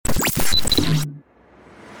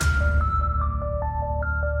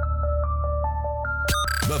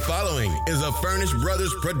The following is a Furnish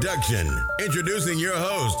Brothers production. Introducing your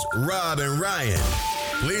hosts, Rob and Ryan.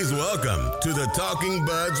 Please welcome to the Talking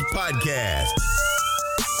Buds podcast.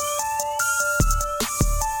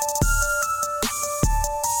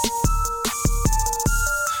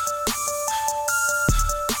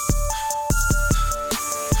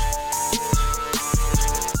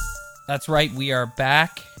 That's right, we are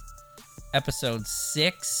back. Episode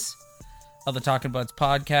 6 of the Talking Buds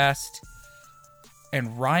podcast.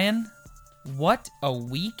 And Ryan, what a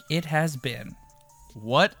week it has been.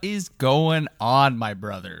 What is going on, my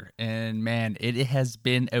brother? And man, it has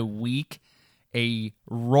been a week, a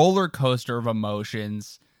roller coaster of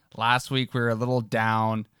emotions. Last week we were a little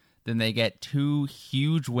down. Then they get 2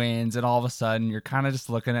 huge wins, and all of a sudden you're kind of just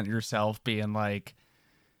looking at yourself being like,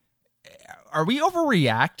 are we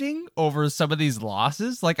overreacting over some of these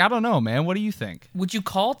losses? Like, I don't know, man. What do you think? Would you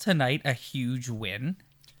call tonight a huge win?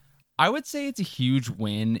 I would say it's a huge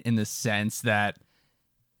win in the sense that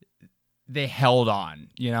they held on,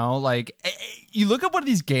 you know? Like, you look at one of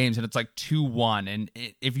these games and it's like 2-1, and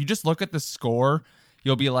if you just look at the score,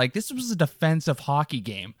 you'll be like, this was a defensive hockey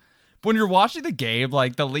game. But when you're watching the game,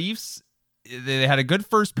 like, the Leafs, they had a good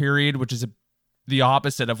first period, which is the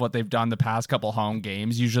opposite of what they've done the past couple home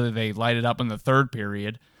games. Usually they light it up in the third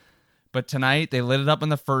period. But tonight, they lit it up in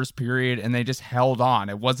the first period, and they just held on.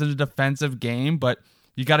 It wasn't a defensive game, but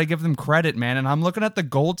you got to give them credit, man. And I'm looking at the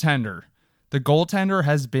goaltender. The goaltender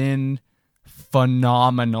has been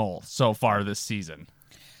phenomenal so far this season.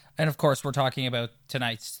 And of course, we're talking about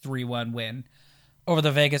tonight's 3-1 win over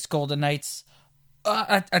the Vegas Golden Knights.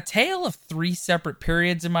 A tale of 3 separate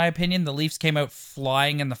periods, in my opinion. The Leafs came out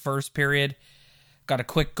flying in the first period. Got a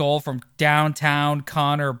quick goal from downtown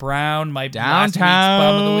Connor Brown, my last week's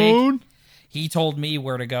bum of the week. He told me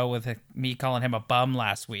where to go with me calling him a bum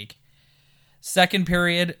last week. Second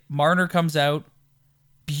period, Marner comes out.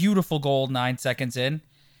 Beautiful goal 9 seconds in.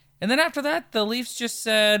 And then after that, the Leafs just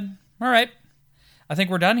said, all right, I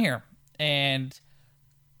think we're done here. And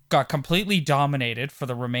got completely dominated for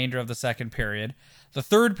the remainder of the second period. The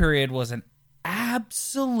third period was an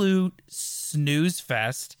absolute snooze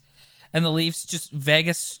fest. And the Leafs, just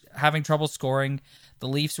Vegas having trouble scoring. The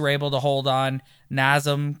Leafs were able to hold on.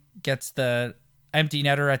 Nazem gets the empty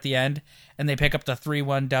netter at the end, and they pick up the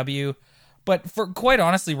 3-1 W. But for quite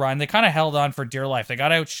honestly, Ryan, they kind of held on for dear life. They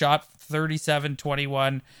got outshot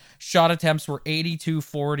 37-21. Shot attempts were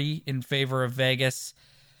 82-40 in favor of Vegas.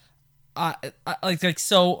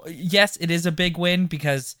 So yes, it is a big win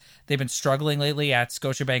because they've been struggling lately at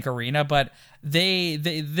Scotiabank Arena, but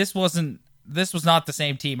this was not the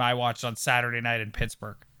same team I watched on Saturday night in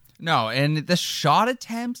Pittsburgh. No, and the shot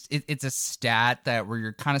attempts, it's a stat that where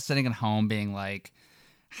you're kind of sitting at home being like,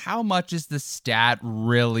 how much is the stat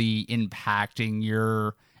really impacting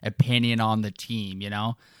your opinion on the team, you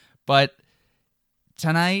know? But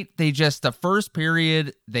tonight, the first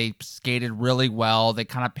period, they skated really well. They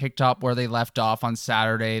kind of picked up where they left off on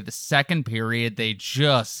Saturday. The second period, they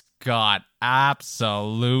just got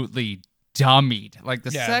absolutely dummied. Like,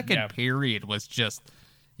 the second period was just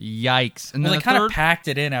yikes. And then they kind of packed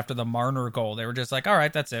it in after the Marner goal. They were just like, all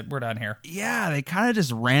right, that's it. We're done here. Yeah, they kind of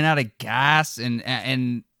just ran out of gas.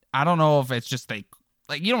 And I don't know if it's just you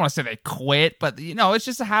don't want to say they quit, but, you know, it's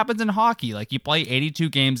just it happens in hockey. Like, you play 82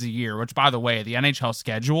 games a year, which, by the way, the NHL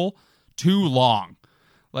schedule, too long.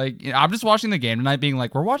 Like, you know, I'm just watching the game tonight being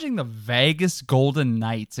like, we're watching the Vegas Golden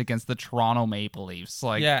Knights against the Toronto Maple Leafs.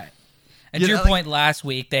 Like, yeah. And to your point last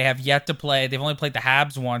week, they have yet to play. They've only played the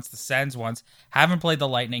Habs once, the Sens once. Haven't played the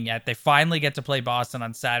Lightning yet. They finally get to play Boston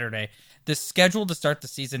on Saturday. The schedule to start the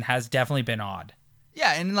season has definitely been odd.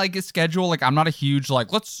 Yeah, and like a schedule, like I'm not a huge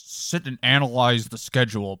let's sit and analyze the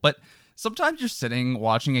schedule. But sometimes you're sitting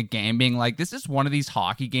watching a game being like, this is one of these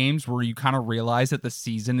hockey games where you kind of realize that the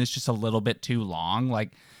season is just a little bit too long.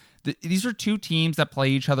 Like these are 2 teams that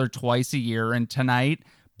play each other twice a year, and tonight,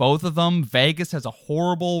 both of them, Vegas has a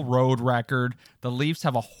horrible road record. The Leafs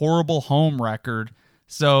have a horrible home record.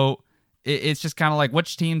 So it's just kind of like,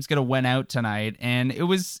 which team's going to win out tonight? And it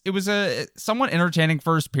was a somewhat entertaining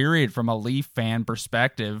first period from a Leaf fan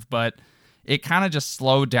perspective, but it kind of just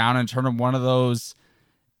slowed down and turned into one of those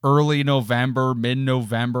early November,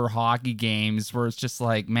 mid-November hockey games where it's just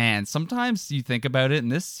like, man, sometimes you think about it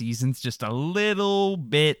and this season's just a little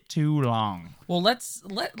bit too long. Well,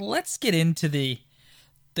 let's get into the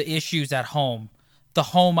issues at home, the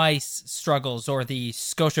home ice struggles, or the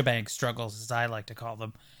Scotiabank struggles, as I like to call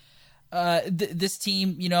them. This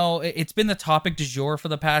team, you know, it's been the topic du jour for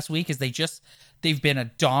the past week. They've been a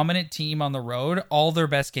dominant team on the road. All their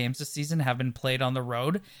best games this season have been played on the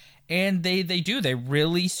road, and they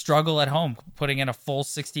really struggle at home, putting in a full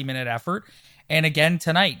 60-minute effort. And again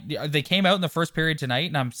tonight, they came out in the first period tonight,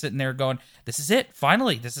 and I'm sitting there going, this is it.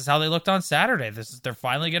 Finally, this is how they looked on Saturday. They're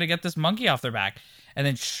finally going to get this monkey off their back. And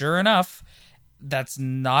then sure enough, that's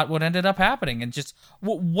not what ended up happening. And just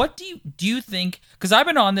what do you think? Because I've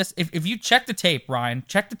been on this. If you check the tape, Ryan,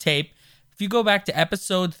 check the tape. If you go back to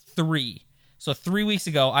episode 3, so 3 weeks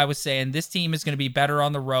ago, I was saying this team is going to be better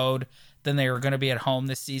on the road than they were going to be at home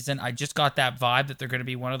this season. I just got that vibe that they're going to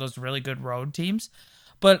be one of those really good road teams.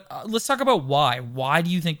 But let's talk about why. Why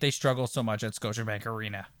do you think they struggle so much at Scotiabank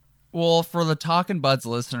Arena? Well, for the Talking Buds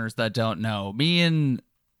listeners that don't know, me and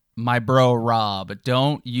my bro Rob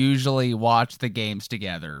don't usually watch the games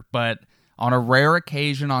together, but on a rare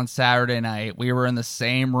occasion on Saturday night, we were in the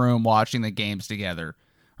same room watching the games together,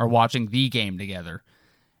 or watching the game together.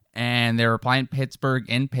 And they were playing Pittsburgh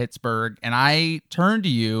in Pittsburgh, and I turned to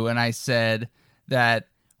you and I said that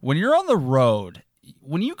when you're on the road,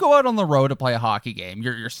 when you go out on the road to play a hockey game,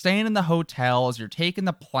 you're staying in the hotels, you're taking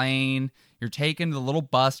the plane, you're taking the little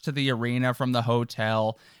bus to the arena from the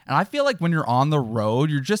hotel. And I feel like when you're on the road,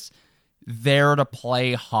 you're just there to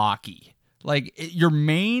play hockey. Like, your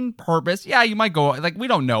main purpose, yeah, you might go, like, we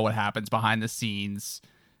don't know what happens behind the scenes.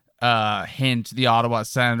 Hint, the Ottawa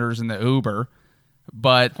Senators in the Uber.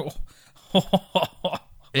 But,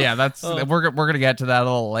 yeah, we're going to get to that a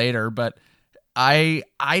little later. But I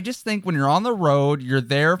just think when you're on the road, you're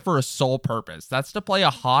there for a sole purpose. That's to play a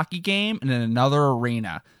hockey game in another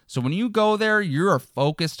arena. So when you go there, you're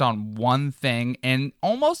focused on one thing. And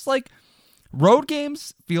almost like road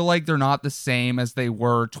games feel like they're not the same as they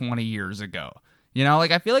were 20 years ago. You know,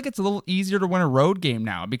 like I feel like it's a little easier to win a road game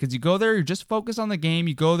now because you go there, you're just focused on the game.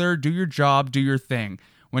 You go there, do your job, do your thing.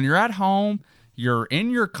 When you're at home, you're in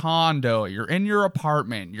your condo, you're in your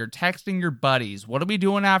apartment, you're texting your buddies. What are we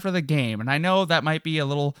doing after the game? And I know that might be a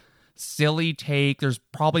little silly take. There's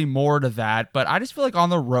probably more to that. But I just feel like on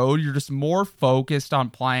the road, you're just more focused on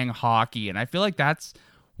playing hockey. And I feel like that's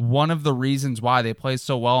one of the reasons why they play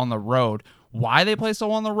so well on the road. Why they play so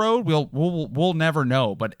well on the road, we'll never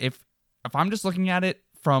know. But if I'm just looking at it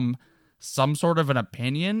from some sort of an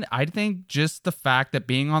opinion, I think just the fact that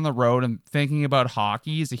being on the road and thinking about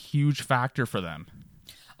hockey is a huge factor for them.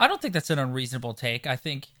 I don't think that's an unreasonable take. I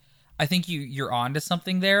think you're onto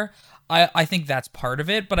something there. I think that's part of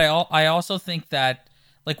it, but I also think that,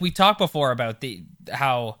 like we talked before about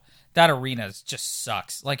how that arena just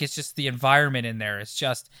sucks. Like, it's just the environment in there.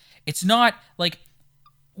 It's not like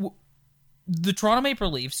the Toronto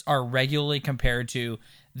Maple Leafs are regularly compared to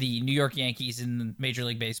the New York Yankees in Major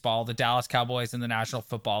League Baseball, the Dallas Cowboys in the National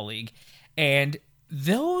Football League. And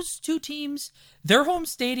those two teams, their home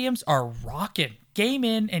stadiums are rocking game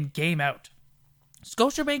in and game out.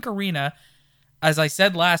 Scotiabank Arena, as I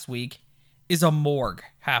said last week, is a morgue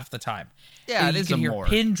half the time. Yeah, it is a morgue. You can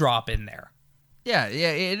hear pin drop in there. Yeah,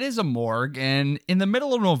 it is a morgue. And in the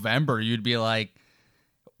middle of November, you'd be like,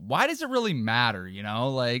 why does it really matter, you know?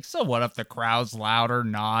 Like, so what if the crowd's loud or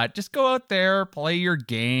not? Just go out there, play your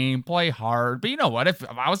game, play hard. But you know what? If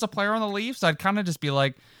I was a player on the Leafs, I'd kind of just be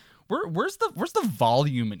like, where's the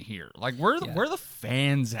volume in here? Like, where are the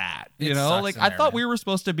fans at? You know? Like, I thought we were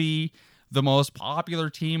supposed to be the most popular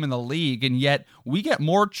team in the league, and yet we get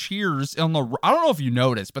more cheers on the... I don't know if you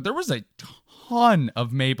noticed, but there was a ton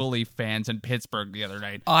of Maple Leaf fans in Pittsburgh the other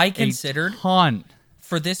night. I considered... A ton.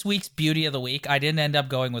 For this week's Beauty of the Week, I didn't end up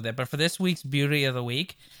going with it, but for this week's Beauty of the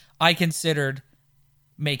Week, I considered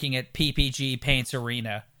making it PPG Paints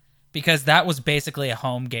Arena because that was basically a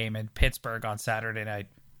home game in Pittsburgh on Saturday night.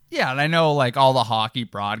 Yeah, and I know like all the hockey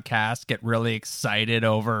broadcasts get really excited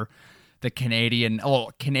over the Canadian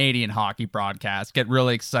hockey broadcasts get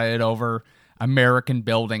really excited over American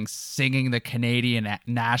buildings singing the Canadian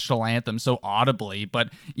national anthem so audibly, but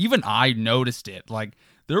even I noticed it. Like,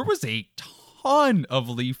 there was a ton of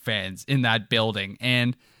Leaf fans in that building,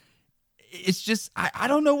 and it's just I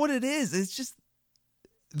don't know what it is. It's just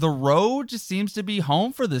the road just seems to be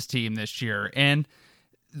home for this team this year, and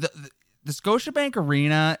the Scotiabank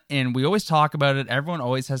Arena, and we always talk about it. Everyone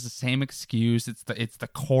always has the same excuse. It's the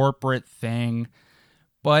corporate thing,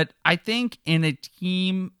 but I think in a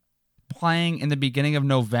team playing in the beginning of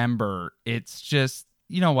November, it's just,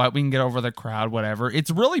 you know what, we can get over the crowd, whatever.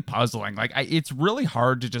 It's really puzzling. Like, it's really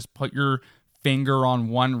hard to just put your finger on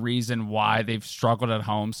one reason why they've struggled at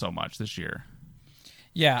home so much this year.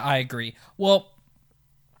 Yeah, I agree. Well,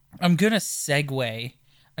 I'm going to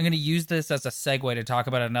use this as a segue to talk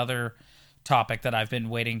about another topic that I've been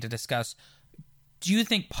waiting to discuss. Do you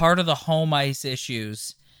think part of the home ice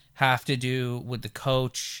issues have to do with the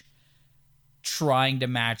coach trying to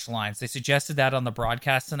match lines? They suggested that on the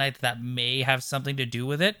broadcast tonight, that may have something to do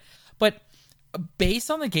with it. But based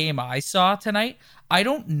on the game I saw tonight, I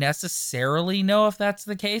don't necessarily know if that's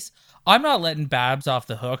the case. I'm not letting Babs off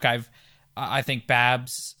the hook. I think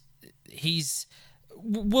Babs,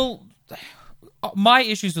 my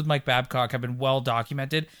issues with Mike Babcock have been well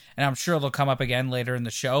documented, and I'm sure they'll come up again later in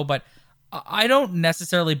the show, but I don't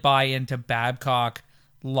necessarily buy into Babcock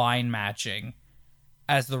line matching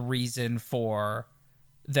as the reason for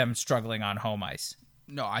them struggling on home ice.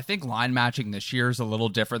 No, I think line matching this year is a little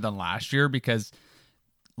different than last year, because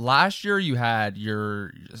last year you had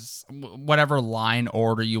your whatever line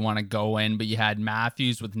order you want to go in, but you had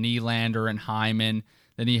Matthews with Nylander and Hyman.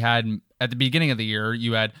 Then you had, at the beginning of the year,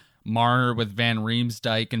 you had Marner with Van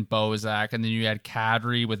Riemsdyk and Bozak, and then you had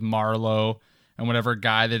Kadri with Marleau and whatever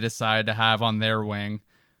guy they decided to have on their wing.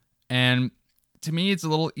 And to me, it's a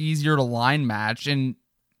little easier to line match. And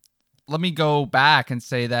let me go back and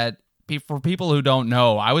say that for people who don't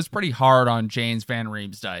know, I was pretty hard on James Van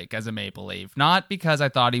Riemsdyk as a Maple Leaf. Not because I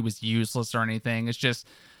thought he was useless or anything. It's just,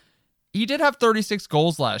 he did have 36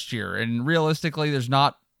 goals last year, and realistically, there's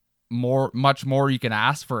not much more you can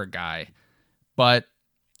ask for a guy. But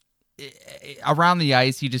around the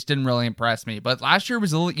ice, he just didn't really impress me. But last year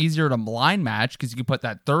was a little easier to line match, because you could put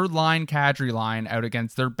that third line Kadri line out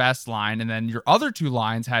against their best line, and then your other two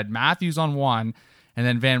lines had Matthews on one, and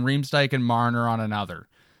then Van Riemsdyk and Marner on another.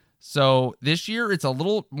 So this year, it's a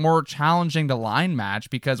little more challenging to line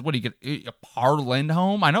match, because what do you get? Par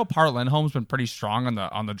Lindholm? I know Par Lindholm's been pretty strong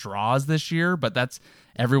on the draws this year, but that's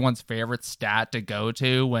everyone's favorite stat to go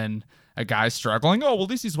to when a guy's struggling. Oh, well,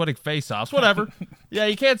 at least he's winning faceoffs. Whatever. Yeah,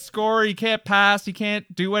 he can't score, he can't pass, he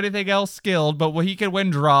can't do anything else skilled, but he can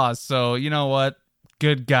win draws. So you know what?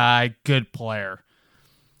 Good guy, good player.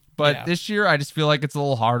 But this year, I just feel like it's a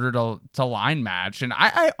little harder to line match. And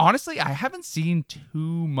I honestly, I haven't seen too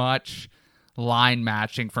much line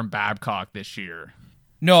matching from Babcock this year.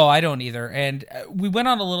 No, I don't either. And we went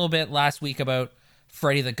on a little bit last week about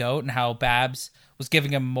Freddie the Goat and how Babs was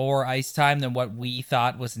giving him more ice time than what we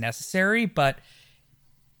thought was necessary. But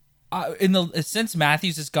since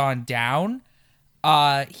Matthews has gone down,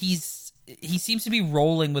 he seems to be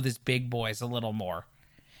rolling with his big boys a little more.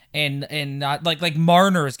 And not like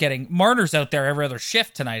Marner's out there every other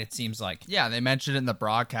shift tonight, it seems like. Yeah, they mentioned it in the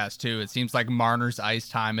broadcast too. It seems like Marner's ice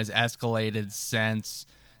time has escalated since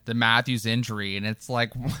the Matthews injury, and it's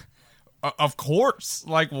like, of course,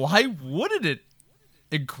 like, why wouldn't it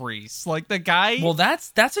increase? Like, the guy. Well,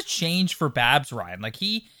 that's a change for Babs, Ryan. Like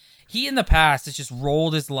he in the past has just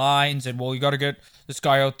rolled his lines and, well, you got to get this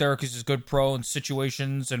guy out there because he's a good pro in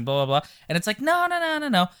situations and blah, blah, blah. And it's like,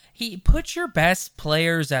 no. He put your best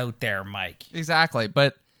players out there, Mike. Exactly.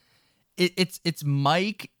 But it's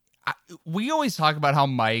Mike. We always talk about how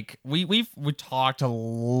Mike, we talked a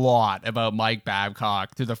lot about Mike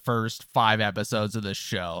Babcock through the first 5 episodes of this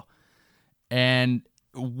show. And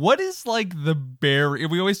what is like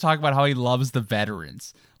we always talk about how he loves the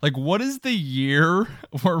veterans. Like, what is the year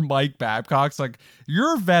where Mike Babcock's like,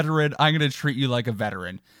 you're a veteran, I'm going to treat you like a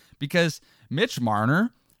veteran? Because Mitch Marner,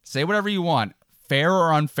 say whatever you want, fair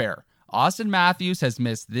or unfair, Austin Matthews has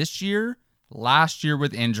missed this year, last year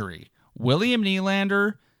with injury. William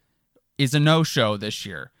Nylander is a no-show this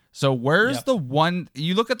year. So where's the one,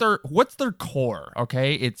 you look at what's their core,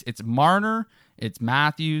 okay? It's Marner, it's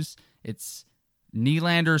Matthews, it's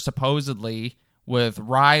Nylander supposedly, with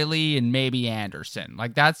Riley and maybe Anderson.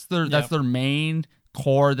 Like, that's their main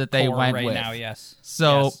core that they went right with now. Yes.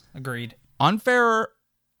 So yes, agreed. Fair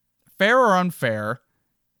or unfair,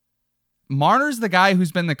 Marner's the guy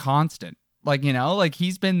who's been the constant. Like, you know, like,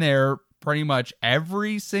 he's been there pretty much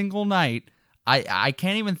every single night. I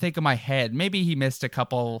can't even think of my head. Maybe he missed a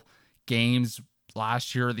couple games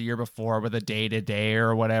last year or the year before with a day-to-day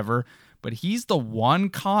or whatever. But he's the one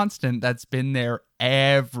constant that's been there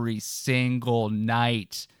every single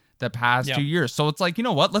night the past 2 years. So it's like, you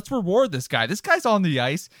know what? Let's reward this guy. This guy's on the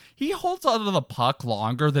ice. He holds onto the puck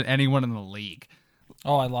longer than anyone in the league.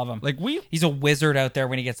 Oh, I love him. Like, he's a wizard out there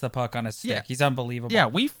when he gets the puck on his stick. Yeah. He's unbelievable. Yeah,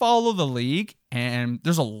 we follow the league, and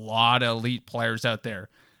there's a lot of elite players out there.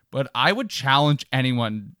 But I would challenge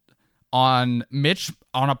anyone on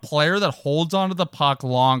a player that holds onto the puck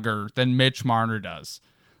longer than Mitch Marner does.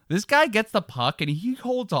 This guy gets the puck and he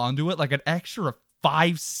holds on to it like an extra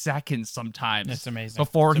 5 seconds sometimes. It's amazing.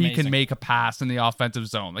 Before he can make a pass in the offensive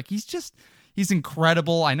zone. Like, he's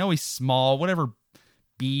incredible. I know he's small, whatever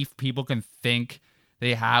beef people can think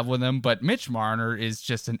they have with him, but Mitch Marner is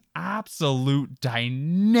just an absolute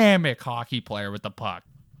dynamic hockey player with the puck.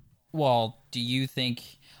 Well, do you think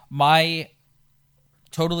my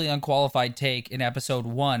totally unqualified take in episode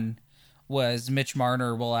 1 was Mitch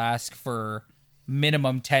Marner will ask for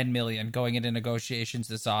minimum $10 million going into negotiations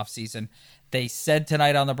this offseason. They said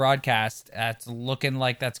tonight on the broadcast that's looking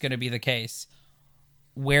like that's going to be the case.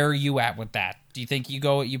 Where are you at with that? Do you think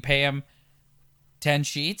you pay him 10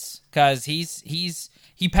 sheets? Because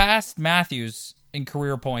he passed Matthews in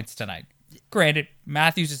career points tonight. Granted,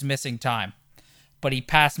 Matthews is missing time, but he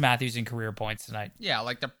passed Matthews in career points tonight. Yeah,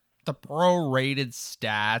 like the pro-rated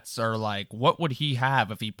stats are like, what would he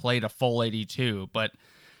have if he played a full 82? But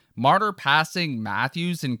Marner passing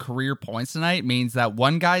Matthews in career points tonight means that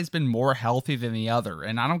one guy's been more healthy than the other.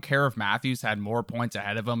 And I don't care if Matthews had more points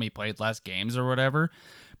ahead of him, he played less games or whatever.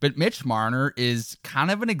 But Mitch Marner is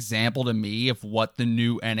kind of an example to me of what the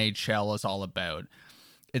new NHL is all about.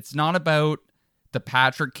 It's not about the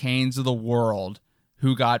Patrick Kanes of the world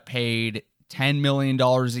who got paid $10 million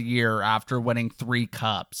a year after winning 3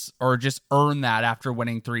 cups, or just earned that after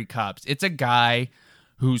winning 3 cups. It's a guy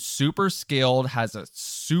who's super skilled, has a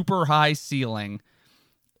super high ceiling,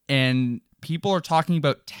 and people are talking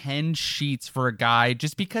about 10 sheets for a guy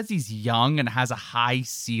just because he's young and has a high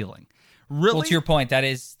ceiling. Really? Well, to your point, that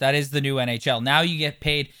is the new NHL. Now you get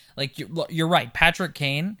paid, like, you're right. Patrick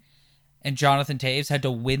Kane and Jonathan Toews had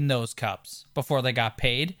to win those cups before they got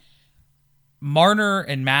paid. Marner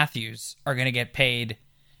and Matthews are going to get paid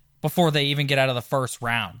before they even get out of the first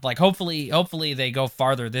round. Like, hopefully they go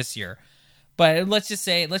farther this year. But let's just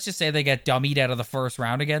say they get dummied out of the first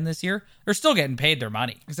round again this year. They're still getting paid their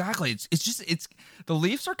money. Exactly. It's the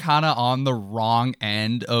Leafs are kind of on the wrong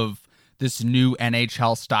end of this new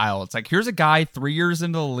NHL style. It's like, here's a guy 3 years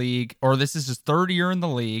into the league, or this is his third year in the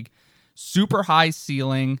league, super high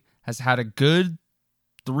ceiling, has had a good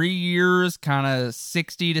 3 years, kind of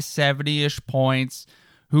 60 to 70-ish points,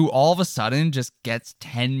 who all of a sudden just gets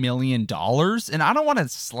 $10 million. And I don't want to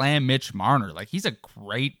slam Mitch Marner. Like, he's a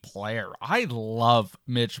great player. I love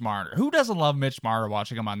Mitch Marner. Who doesn't love Mitch Marner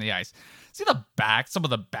watching him on the ice? See some of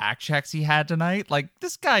the back checks he had tonight? Like,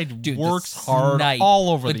 this guy works hard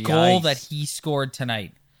all over the ice. The goal that he scored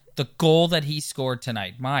tonight. The goal that he scored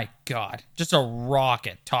tonight, my God, just a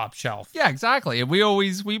rocket, top shelf. Yeah, exactly. And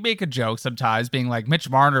we make a joke sometimes being like, Mitch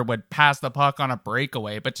Marner would pass the puck on a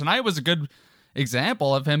breakaway, but tonight was a good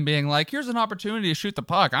example of him being like, here's an opportunity to shoot the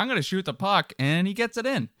puck. I'm going to shoot the puck, and he gets it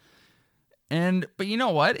in. But you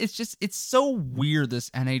know what? It's so weird, this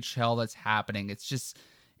NHL that's happening.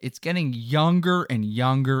 It's getting younger and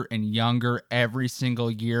younger and younger every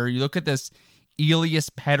single year. You look at this Elias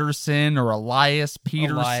Pettersson or Elias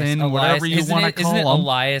Peterson, whatever you want to call him. Isn't it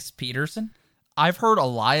Elias Peterson? I've heard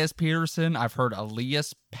Elias Peterson. I've heard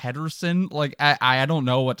Elias Pettersson. Like, I don't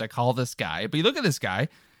know what to call this guy. But you look at this guy.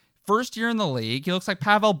 First year in the league, he looks like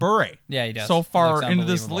Pavel Bure. Yeah, he does. So far into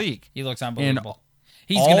this league. He looks unbelievable.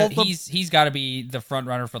 He's got to be the front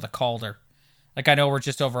runner for the Calder. Like, I know we're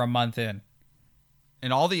just over a month in.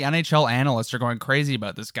 And all the NHL analysts are going crazy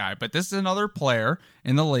about this guy. But this is another player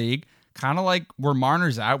in the league, kind of like where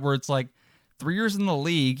Marner's at, where it's like 3 years in the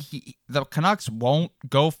league, the Canucks won't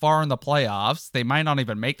go far in the playoffs. They might not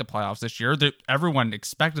even make the playoffs this year. Everyone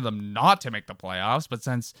expected them not to make the playoffs, but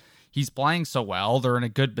since he's playing so well, they're in a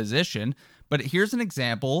good position. But here's an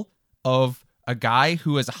example of a guy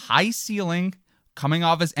who has a high ceiling coming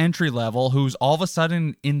off his entry level, who's all of a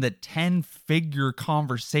sudden in the 10-figure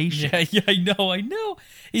conversation. Yeah, I know.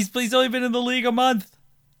 He's only been in the league a month.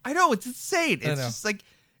 I know, it's insane. It's just like,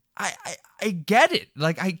 I get it.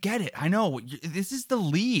 Like, I get it. I know. This is the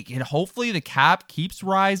league, and hopefully the cap keeps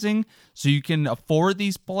rising so you can afford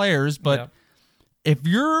these players. But if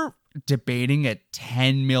you're debating a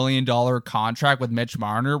 $10 million contract with Mitch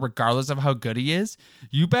Marner, regardless of how good he is,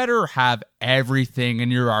 you better have everything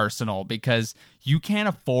in your arsenal, because you can't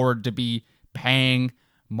afford to be paying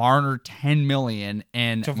Marner $10 million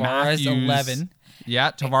and Tavares Matthews, 11.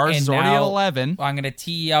 Yeah, Tavares is already at 11. I'm going to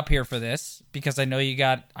tee you up here for this, because I know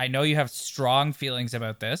you have strong feelings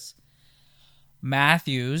about this.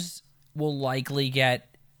 Matthews will likely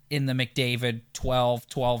get in the McDavid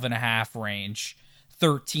 12 and a half range.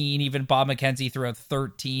 13, even Bob McKenzie threw out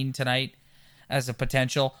 13 tonight as a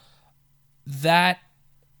potential. That,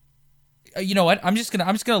 you know what? I'm just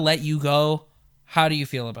gonna let you go. How do you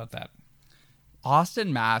feel about that? Auston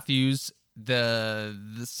Matthews,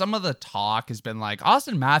 some of the talk has been like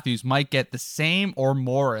Auston Matthews might get the same or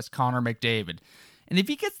more as Connor McDavid. And if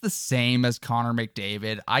he gets the same as Connor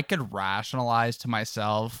McDavid, I could rationalize to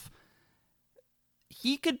myself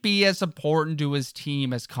he could be as important to his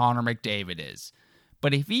team as Connor McDavid is.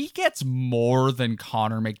 But if he gets more than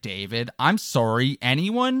Connor McDavid, I'm sorry,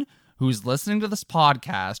 anyone who's listening to this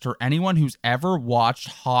podcast or anyone who's ever watched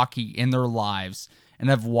hockey in their lives and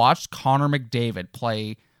have watched Connor McDavid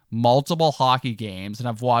play multiple hockey games and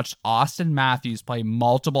have watched Auston Matthews play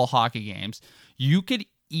multiple hockey games, you could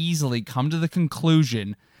easily come to the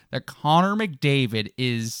conclusion that Connor McDavid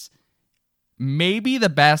is maybe the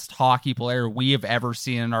best hockey player we have ever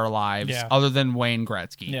seen in our lives, other than Wayne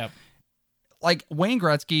Gretzky. Yeah. Like, Wayne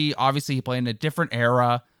Gretzky, obviously he played in a different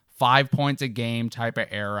era, 5 points a game type of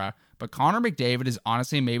era, but Connor McDavid is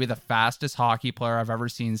honestly maybe the fastest hockey player I've ever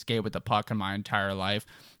seen skate with the puck in my entire life,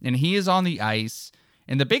 and he is on the ice,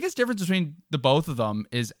 and the biggest difference between the both of them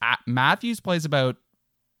is Matthews plays about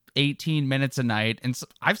 18 minutes a night, and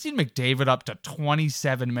I've seen McDavid up to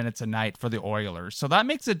 27 minutes a night for the Oilers, so that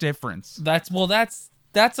makes a difference. That's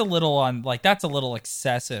a little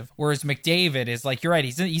excessive. Whereas McDavid is, like, you're right,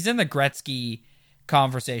 he's in the Gretzky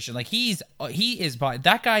conversation. Like, he is by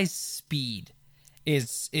that guy's speed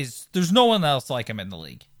is there's no one else like him in the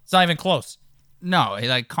league. It's not even close. No,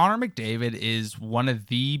 like, Connor McDavid is one of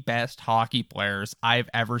the best hockey players I've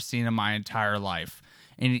ever seen in my entire life,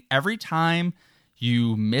 and every time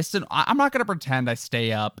you miss it. I'm not going to pretend I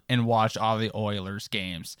stay up and watch all the Oilers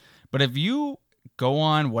games, but if you go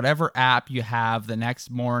on whatever app you have the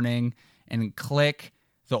next morning and click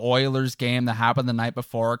the Oilers game that happened the night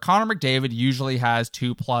before, Connor McDavid usually has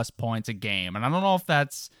 2+ points a game. And I don't know if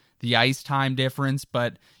that's the ice time difference,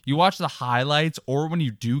 but you watch the highlights, or when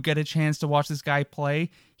you do get a chance to watch this guy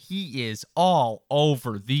play, he is all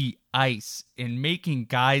over the ice and making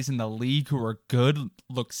guys in the league who are good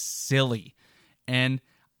look silly. And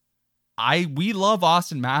we love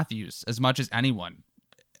Austin Matthews as much as anyone.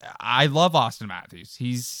 I love Austin Matthews.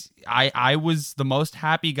 I was the most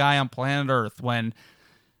happy guy on planet Earth when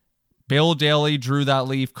Bill Daly drew that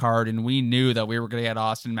Leaf card and we knew that we were going to get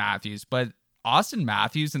Austin Matthews. But Austin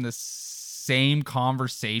Matthews in the same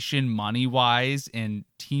conversation, money-wise and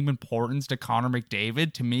team importance to Connor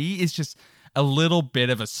McDavid, to me, is just a little bit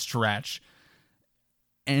of a stretch.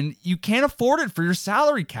 And you can't afford it for your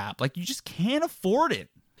salary cap. Like, you just can't afford it.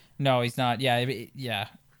 No, he's not. Yeah,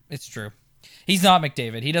 it's true. He's not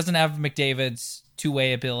McDavid. He doesn't have McDavid's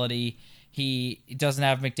two-way ability. He doesn't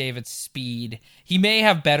have McDavid's speed. He may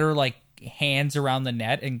have better, like, hands around the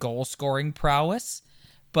net and goal-scoring prowess,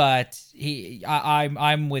 but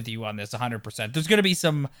I'm with you on this 100%. There's going to be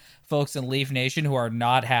some folks in Leaf Nation who are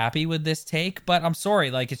not happy with this take, but I'm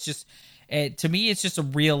sorry. Like, it's just, to me, it's just a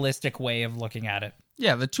realistic way of looking at it.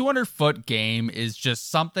 Yeah, the 200-foot game is just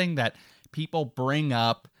something that people bring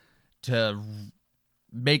up to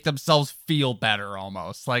make themselves feel better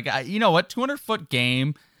almost. Like, you know what? 200-foot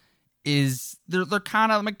game is, they're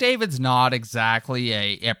kind of, McDavid's not exactly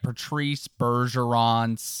a Patrice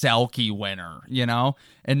Bergeron Selke winner, you know?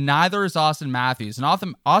 And neither is Austin Matthews.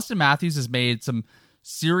 And Austin Matthews has made some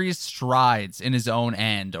serious strides in his own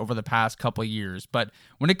end over the past couple of years. But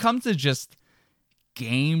when it comes to just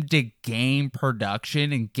game-to-game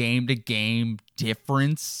production and game-to-game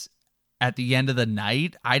difference at the end of the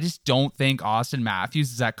night, I just don't think Austin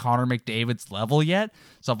Matthews is at Connor McDavid's level yet.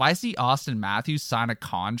 So if I see Austin Matthews sign a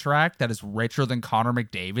contract that is richer than Connor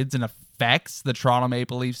McDavid's and affects the Toronto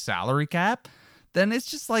Maple Leafs salary cap, then it's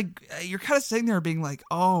just like, you're kind of sitting there being like,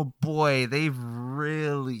 oh boy, they've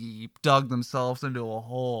really dug themselves into a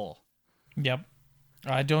hole. Yep.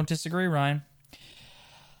 I don't disagree, Ryan.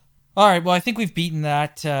 All right, well, I think we've beaten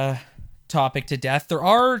that topic to death. There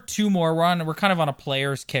are two more. We're kind of on a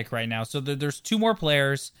player's kick right now. So there's two more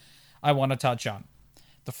players I want to touch on.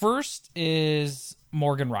 The first is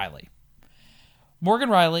Morgan Rielly. Morgan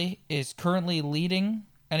Rielly is currently leading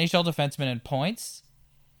NHL defensemen in points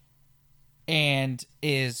and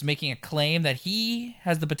is making a claim that he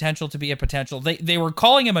has the potential to be a potential. They were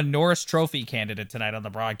calling him a Norris Trophy candidate tonight on the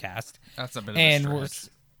broadcast. That's a bit of a stretch.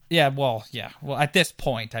 Well, at this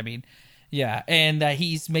point, I mean, yeah, and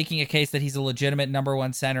he's making a case that he's a legitimate number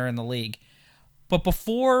one center in the league. But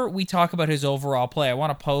before we talk about his overall play, I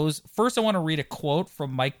want to read a quote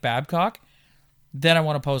from Mike Babcock, then I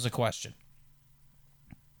want to pose a question.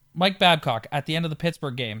 Mike Babcock, at the end of the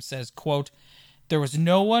Pittsburgh game, says, quote, "There was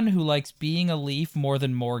no one who likes being a Leaf more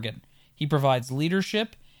than Morgan. He provides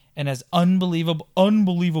leadership and has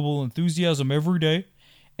unbelievable enthusiasm every day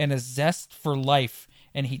and a zest for life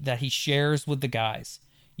and that he shares with the guys.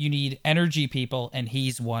 You need energy people, and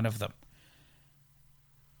he's one of them."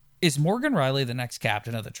 Is Morgan Rielly the next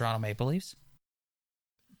captain of the Toronto Maple Leafs?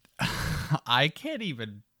 I can't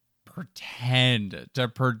even pretend to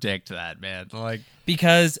predict that, man. Like,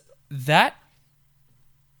 because that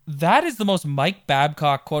is the most Mike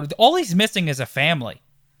Babcock quote. All he's missing is a family.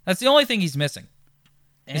 That's the only thing he's missing.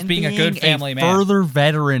 Is being a good family man. Further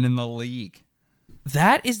veteran in the league.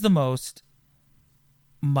 That is the most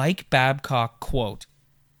Mike Babcock quote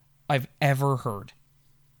I've ever heard.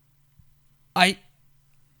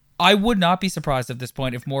 I would not be surprised at this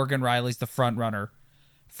point if Morgan Rielly's the front runner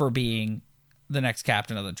for being the next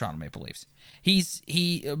captain of the Toronto Maple Leafs.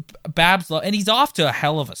 Babs, and he's off to a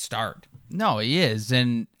hell of a start. No, he is.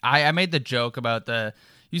 And I made the joke about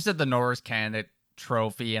you said the Norris Candidate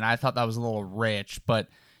Trophy, and I thought that was a little rich, but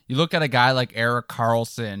you look at a guy like Erik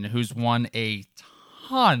Karlsson, who's won a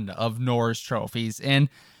ton of Norris trophies, and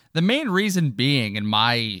the main reason being, in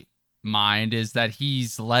my mind, is that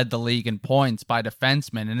he's led the league in points by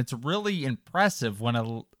defensemen, and it's really impressive when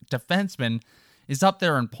a defenseman is up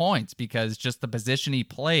there in points because just the position he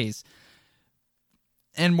plays.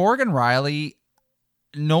 And Morgan Rielly,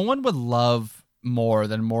 no one would love more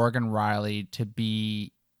than Morgan Rielly to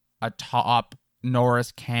be a top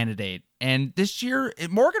Norris candidate. And this year,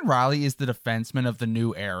 Morgan Rielly is the defenseman of the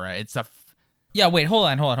new era. Yeah, wait, hold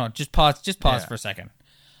on. Just pause for a second.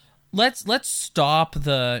 Let's stop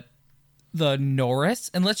the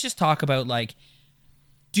Norris and let's just talk about, like,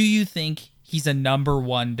 do you think he's a number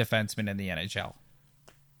one defenseman in the NHL?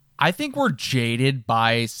 I think we're jaded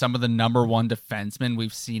by some of the number one defensemen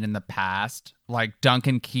we've seen in the past, like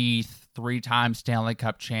Duncan Keith, 3-time Stanley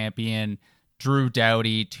Cup champion, Drew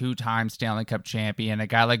Doughty, 2-time Stanley Cup champion, a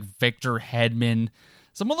guy like Victor Hedman.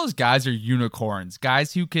 Some of those guys are unicorns,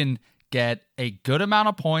 guys who can get a good amount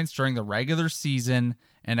of points during the regular season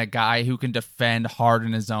and a guy who can defend hard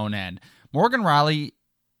in his own end. Morgan Rielly,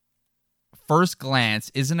 first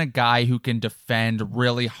glance, isn't a guy who can defend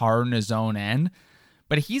really hard in his own end.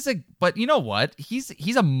 But you know what? He's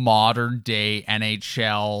a modern day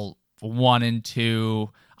NHL 1 and 2.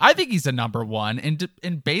 I think he's a number one,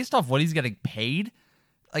 and based off what he's getting paid,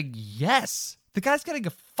 like, yes, the guy's getting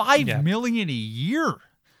 $5 million a year,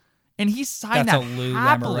 and he signed That's that a Lou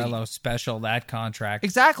happily. Lamoriello special, that contract.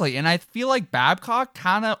 Exactly, and I feel like Babcock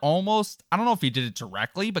kind of almost, I don't know if he did it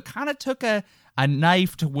directly, but kind of took a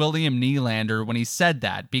knife to William Nylander when he said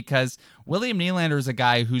that, because William Nylander is a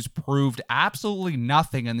guy who's proved absolutely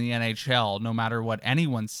nothing in the NHL, no matter what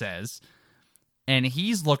anyone says, and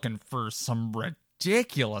he's looking for some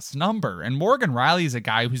ridiculous number. And Morgan Rielly is a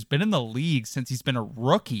guy who's been in the league since he's been a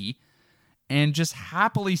rookie and just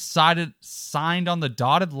happily signed on the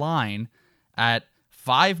dotted line at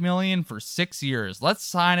 $5 million for 6 years. Let's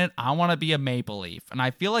sign it. I want to be a Maple Leaf. And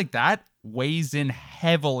I feel like that weighs in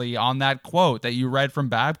heavily on that quote that you read from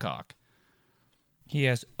Babcock. He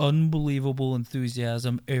has unbelievable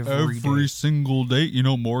enthusiasm every day. Single day. You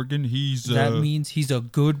know, Morgan, that means he's a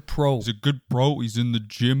good pro. He's a good pro. He's in the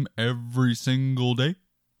gym every single day.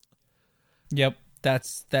 Yep,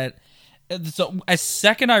 that's that. So, as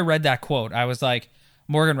second I read that quote, I was like,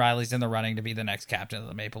 Morgan Rielly's in the running to be the next captain of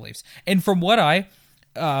the Maple Leafs. And from what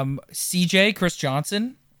CJ, Chris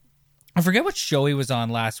Johnson, I forget what show he was on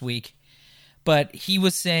last week, but he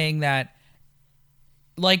was saying that,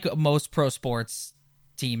 like most pro sports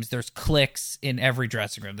teams, there's cliques in every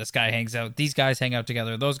dressing room. This guy hangs out, these guys hang out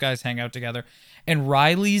together, those guys hang out together. And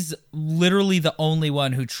Rielly's literally the only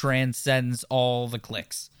one who transcends all the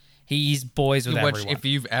cliques. He's boys with everyone. If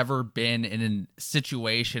you've ever been in a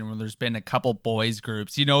situation where there's been a couple boys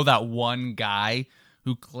groups, you know that one guy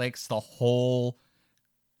who clicks all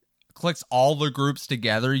the groups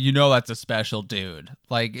together, you know that's a special dude.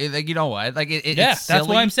 Like you know what? Like it's that's silly.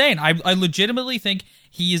 what I'm saying. I legitimately think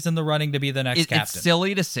he is in the running to be the next captain. It's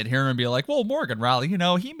silly to sit here and be like, well, Morgan Rielly, you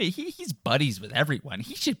know, he's buddies with everyone.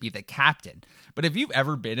 He should be the captain. But if you've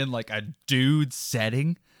ever been in like a dude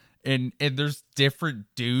setting, and there's different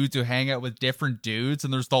dudes who hang out with different dudes,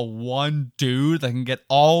 and there's the one dude that can get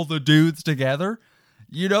all the dudes together,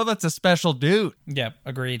 you know that's a special dude. Yep,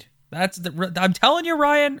 agreed. I'm telling you,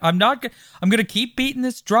 Ryan, I'm going to keep beating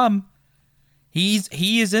this drum.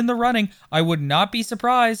 He is in the running. I would not be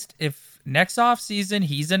surprised if next offseason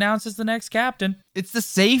he's announced as the next captain. It's the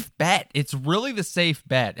safe bet. It's really the safe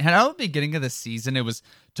bet. And at the beginning of the season, it was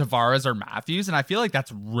Tavares or Matthews, and I feel like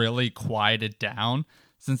that's really quieted down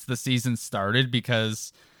since the season started,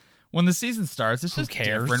 because when the season starts, it's just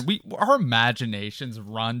different. Our imaginations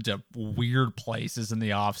run to weird places in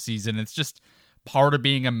the offseason. It's just part of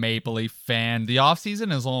being a Maple Leaf fan. The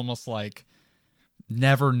offseason is almost like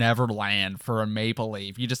never land for a Maple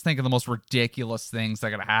Leaf. You just think of the most ridiculous things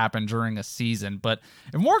that could happen during a season. But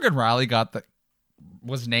if Morgan Rielly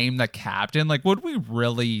was named the captain, like, would we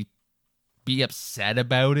really be upset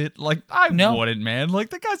about it? Like, I wouldn't, man.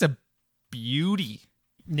 Like, the guy's a beauty.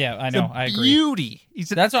 Yeah, I know. I agree. Beauty.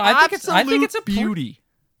 That's what I think. It's a beauty.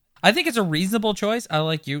 I think it's a reasonable choice. I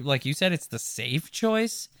like you said, it's the safe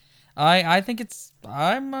choice. I think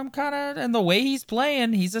I'm kind of, and the way he's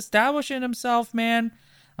playing, he's establishing himself, man.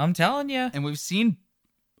 I'm telling you. And we've seen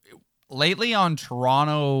lately on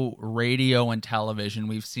Toronto radio and television,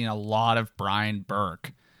 we've seen a lot of Brian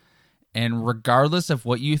Burke. And regardless of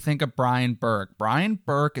what you think of Brian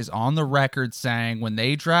Burke is on the record saying when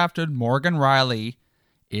they drafted Morgan Rielly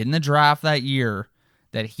in the draft that year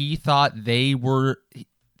that he thought that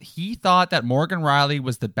Morgan Rielly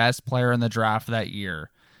was the best player in the draft that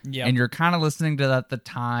year. Yep. And you're kind of listening to that at the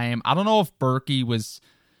time. I don't know if Berkey was...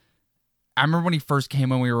 I remember when he first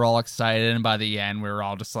came in, we were all excited, and by the end, we were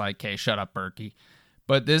all just like, "Okay, shut up, Berkey."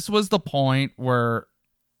 But this was the point where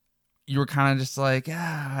you were kind of just like,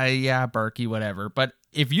 yeah, Berkey, whatever. But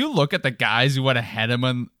if you look at the guys who went ahead of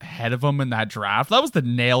him in that draft, that was the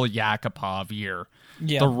Nail Yakupov year,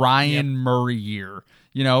 the Ryan Murray year,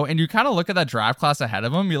 and you kind of look at that draft class ahead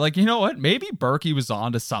of him, you're like, you know what? Maybe Berkey was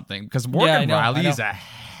onto something because Morgan Rielly is a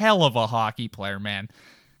hell of a hockey player, man.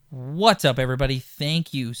 What's up, everybody?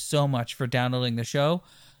 Thank you so much for downloading the show.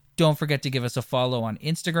 Don't forget to give us a follow on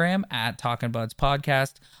Instagram at Talkin' Buds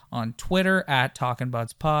Podcast, on Twitter at Talkin'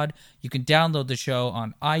 Buds Pod. You can download the show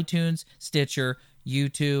on iTunes, Stitcher,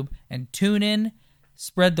 YouTube, and TuneIn.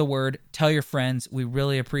 Spread the word. Tell your friends. We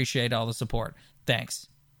really appreciate all the support. Thanks.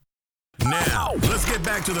 Now, let's get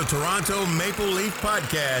back to the Toronto Maple Leaf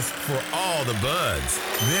Podcast for all the buds.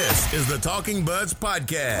 This is the Talking Buds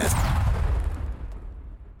Podcast.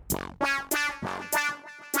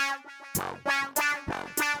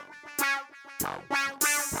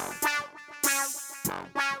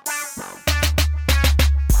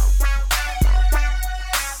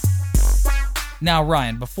 Now,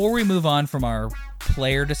 Ryan, before we move on from our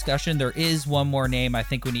player discussion, there is one more name I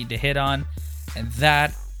think we need to hit on, and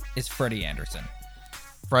that is Freddie Andersen.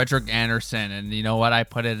 Frederik Andersen. And you know what? I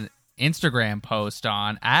put an Instagram post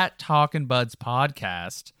on at Talkin' Buds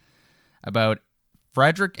Podcast about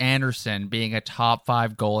Frederik Andersen being a top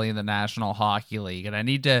 5 goalie in the National Hockey League. And I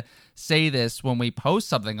need to say this when we post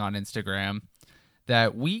something on Instagram,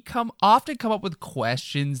 that we often come up with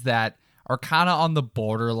questions that are kind of on the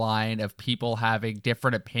borderline of people having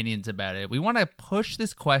different opinions about it. We want to push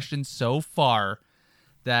this question so far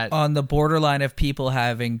that... On the borderline of people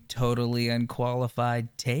having totally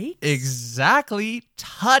unqualified takes? Exactly.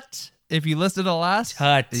 Tut. If you listen to the last...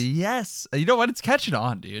 Tut. Yes. You know what? It's catching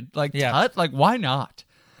on, dude. Like, Tut, like, why not?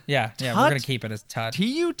 Yeah, we're going to keep it as Tut.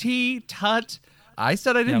 T-U-T, Tut. I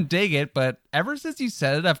said I didn't dig it, but ever since you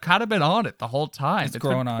said it, I've kind of been on it the whole time. It's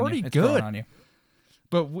growing on you. It's growing on you.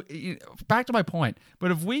 But back to my point.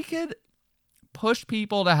 But if we could push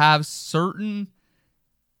people to have certain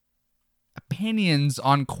opinions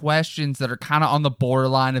on questions that are kind of on the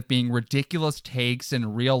borderline of being ridiculous takes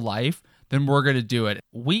in real life, then we're going to do it.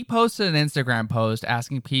 We posted an Instagram post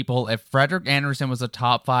asking people if Frederik Andersen was a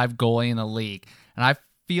top 5 goalie in the league. And I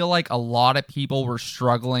feel like a lot of people were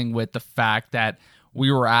struggling with the fact that we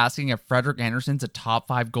were asking if Frederik Andersen's a top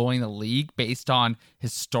 5 goalie in the league based on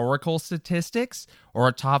historical statistics or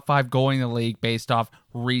a top 5 goalie in the league based off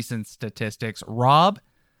recent statistics. Rob,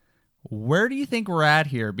 where do you think we're at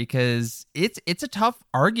here? Because it's a tough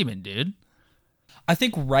argument, dude. I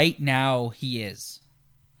think right now he is.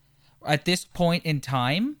 At this point in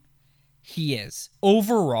time, he is.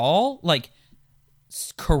 Overall, like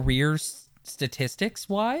career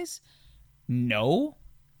statistics-wise, no.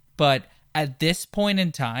 But at this point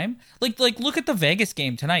in time, like look at the Vegas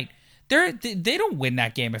game tonight. They don't win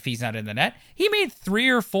that game if he's not in the net. He made 3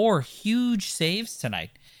 or 4 huge saves tonight.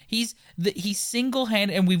 He's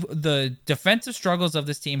single-handed, and the defensive struggles of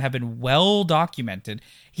this team have been well documented.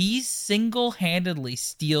 He single-handedly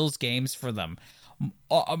steals games for them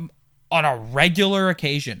on a regular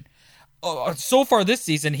occasion. So far this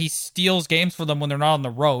season, he steals games for them when they're not on the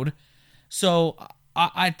road. So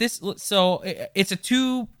it's a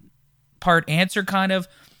 2-part answer, kind of.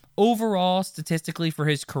 Overall, statistically for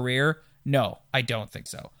his career, no, I don't think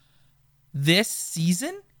so. This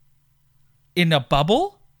season, in a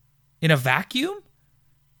bubble, in a vacuum,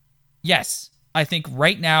 yes, I think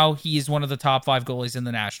right now he is one of the top 5 goalies in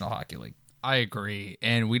the National Hockey League. I agree,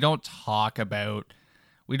 and we don't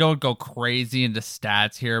go crazy into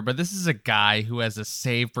stats here, but this is a guy who has a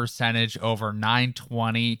save percentage over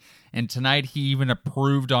 .920, and tonight he even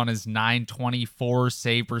improved on his .924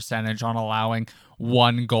 save percentage on allowing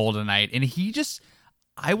 1 goal tonight. And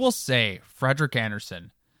I will say, Frederik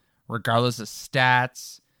Andersen, regardless of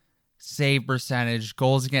stats, save percentage,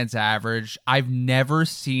 goals against average, I've never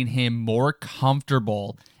seen him more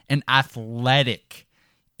comfortable and athletic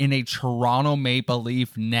in a Toronto Maple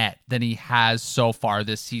Leaf net than he has so far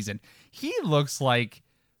this season. He looks like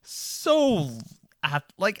I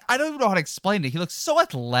don't even know how to explain it. He looks so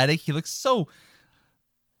athletic. He looks so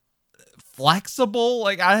flexible.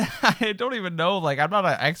 Like, I don't even know. Like, I'm not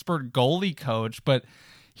an expert goalie coach, but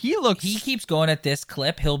he keeps going at this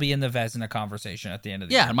clip. He'll be in the Vezina conversation at the end of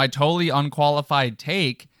the year. Yeah, and my totally unqualified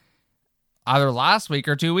take, either last week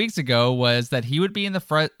or 2 weeks ago was that he would be in the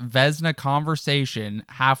Vezina conversation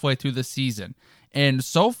halfway through the season. And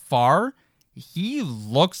so far, he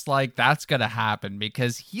looks like that's going to happen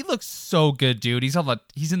because he looks so good, dude.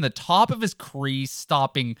 He's in the top of his crease,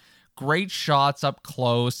 stopping great shots up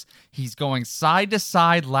close. He's going side to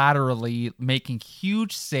side laterally, making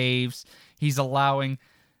huge saves. He's allowing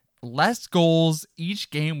less goals each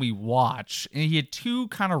game we watch. And he had 2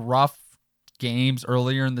 kind of rough games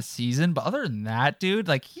earlier in the season, but other than that, dude,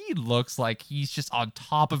 like, he looks like he's just on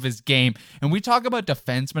top of his game. And we talk about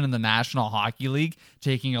defensemen in the National Hockey League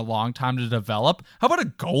taking a long time to develop. How about a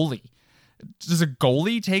goalie? Does a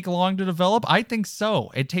goalie take long to develop? I think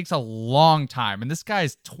so. It takes a long time. And this guy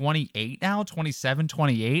is 28 now, 27,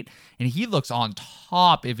 28, and he looks on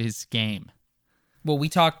top of his game. Well, we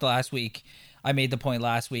talked last week. I made the point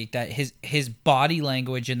last week that his body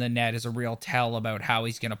language in the net is a real tell about how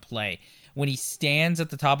he's going to play. When he stands at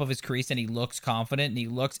the top of his crease and he looks confident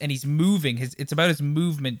and he's moving, it's about his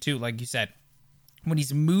movement too, like you said. When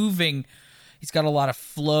he's moving, he's got a lot of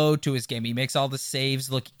flow to his game. He makes all the saves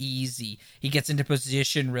look easy. He gets into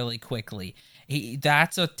position really quickly.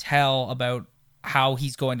 That's a tell about how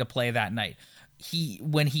he's going to play that night.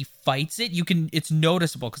 When he fights it, it's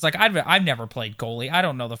noticeable because, like, I've never played goalie. I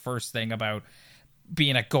don't know the first thing about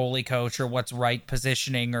being a goalie coach or what's right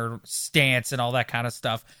positioning or stance and all that kind of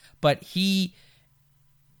stuff. But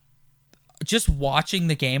just watching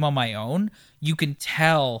the game on my own, you can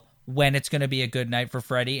tell when it's going to be a good night for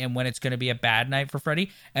Freddie and when it's going to be a bad night for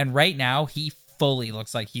Freddie. And right now, he fully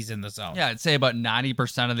looks like he's in the zone. Yeah, I'd say about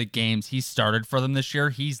 90% of the games he started for them this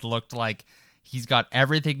year, he's looked like he's got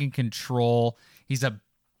everything in control. He's a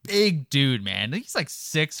big dude, man. He's like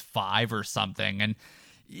 6'5" or something. And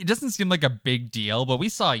it doesn't seem like a big deal, but we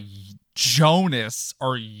saw Jonas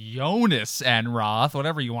Enroth,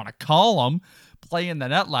 whatever you want to call him, play in the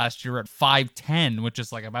net last year at 5'10", which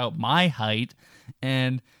is like about my height,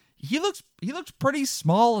 and he looks pretty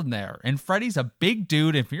small in there. And Freddie's a big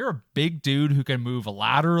dude. If you're a big dude who can move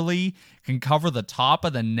laterally, can cover the top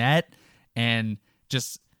of the net, and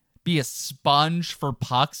just be a sponge for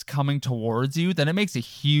pucks coming towards you, then it makes a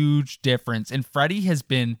huge difference. And Freddie has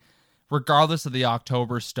been, regardless of the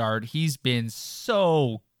October start, he's been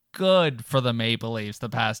so good for the Maple Leafs the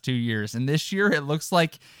past 2 years. And this year, it looks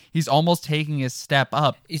like he's almost taking his step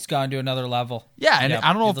up. He's gone to another level. Yeah, and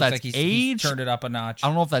I don't know if that's like age. He's turned it up a notch. I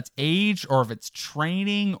don't know if that's age or if it's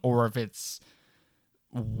training or if it's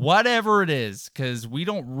whatever it is, because we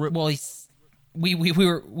don't... We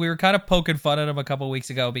were kind of poking fun at him a couple weeks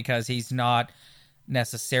ago because he's not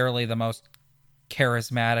necessarily the most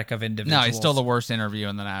charismatic of individuals. No, he's still the worst interview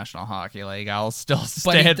in the National Hockey League. I'll still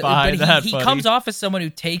stand by that. He comes off as someone who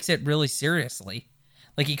takes it really seriously.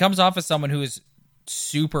 Like, he comes off as someone who is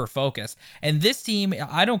super focused. And this team,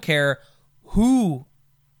 I don't care who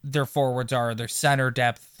their forwards are, their center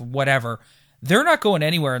depth, whatever, they're not going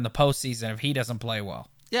anywhere in the postseason if he doesn't play well.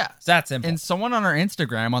 Yeah. It's that simple. And someone on our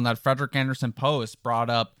Instagram on that Frederik Andersen post brought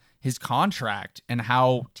up his contract and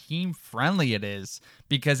how team-friendly it is.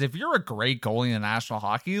 Because if you're a great goalie in the National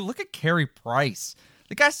Hockey, look at Carey Price.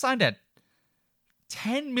 The guy signed a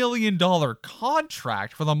 $10 million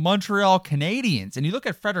contract for the Montreal Canadiens. And you look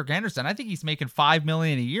at Frederik Andersen, I think he's making $5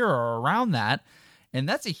 million a year or around that. And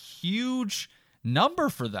that's a huge number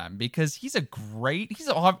for them because he's arguably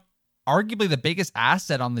the biggest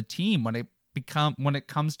asset on the team when it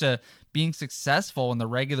comes to being successful in the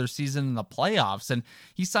regular season and the playoffs. And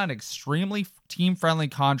he signed an extremely team-friendly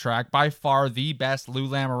contract, by far the best Lou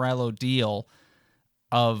Lamoriello deal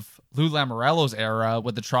of Lou Lamoriello's era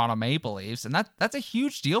with the Toronto Maple Leafs. And that's a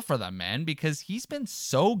huge deal for them, man, because he's been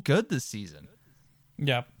so good this season.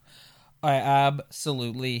 Yep. I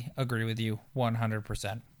absolutely agree with you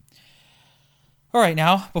 100%. All right,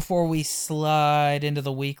 now, before we slide into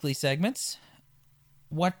the weekly segments,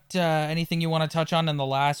 what anything you want to touch on in the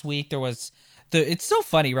last week? It's so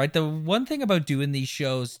funny, right? The one thing about doing these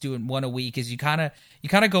shows, doing one a week, is you kind of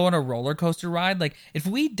go on a roller coaster ride. Like, if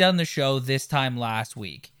we'd done the show this time last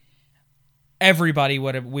week, we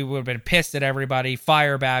would have been pissed at everybody.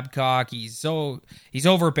 Fire Babcock. He's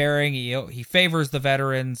overbearing. He favors the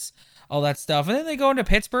veterans, all that stuff. And then they go into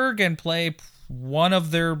Pittsburgh and play one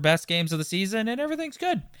of their best games of the season, and everything's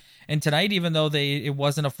good. And tonight, even though it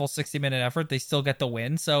wasn't a full 60-minute effort, they still get the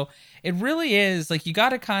win. So it really is, like, you got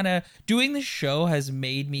to kind of... Doing this show has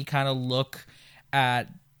made me kind of look at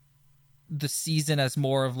the season as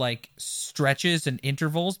more of, like, stretches and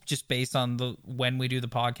intervals, just based on when we do the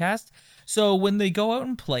podcast. So when they go out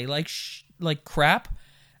and play like crap...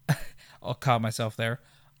 I'll caught myself there.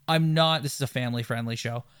 This is a family-friendly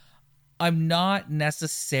show. I'm not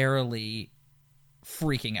necessarily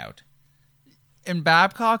freaking out. And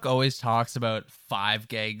Babcock always talks about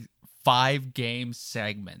 5-game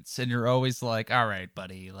segments, and you're always like, all right,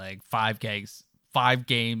 buddy, like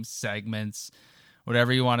 5-game segments,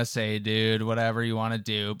 whatever you want to say, dude, whatever you want to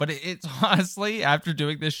do. But it's honestly, after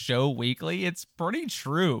doing this show weekly, it's pretty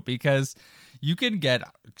true, because you can get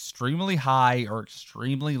extremely high or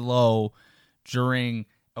extremely low during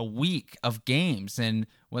a week of games. And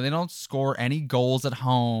when they don't score any goals at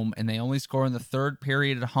home and they only score in the third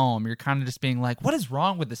period at home, you're kind of just being like, what is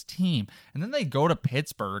wrong with this team? And then they go to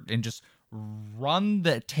Pittsburgh and just run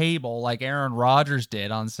the table like Aaron Rodgers did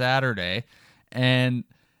on Saturday. And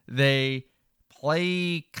they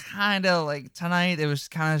play kind of like tonight. It was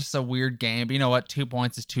kind of just a weird game. But you know what? 2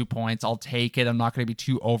 points is 2 points. I'll take it. I'm not going to be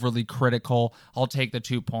too overly critical. I'll take the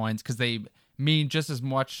 2 points because they mean just as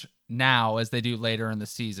much now as they do later in the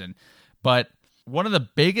season. But one of the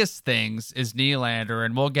biggest things is Nylander,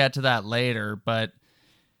 and we'll get to that later, but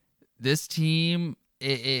this team,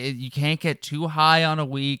 you can't get too high on a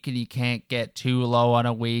week and you can't get too low on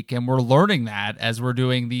a week, and we're learning that as we're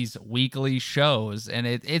doing these weekly shows. And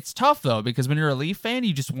it's tough, though, because when you're a Leaf fan,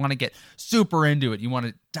 you just want to get super into it. You want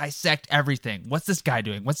to dissect everything. What's this guy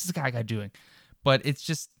doing? What's this guy doing? But it's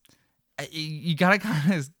just, you got to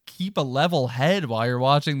kind of keep a level head while you're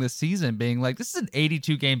watching this season, being like, this is an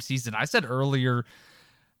 82-game season. I said earlier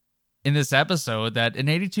in this episode that an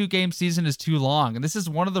 82-game season is too long. And this is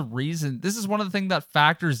one of the things that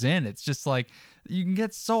factors in. It's just like, you can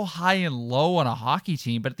get so high and low on a hockey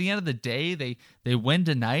team, but at the end of the day, they win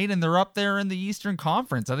tonight and they're up there in the Eastern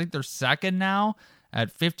Conference. I think they're second now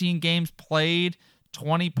at 15 games played,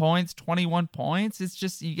 20 points, 21 points. It's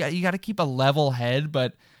just, you got to keep a level head,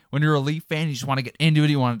 but when you're a Leaf fan, you just want to get into it.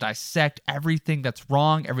 You want to dissect everything that's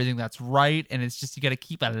wrong, everything that's right, and it's just, you got to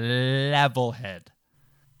keep a level head.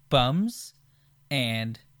 Bums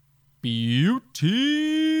and beauties.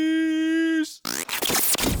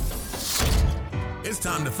 It's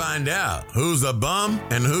time to find out who's a bum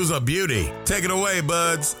and who's a beauty. Take it away,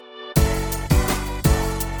 buds.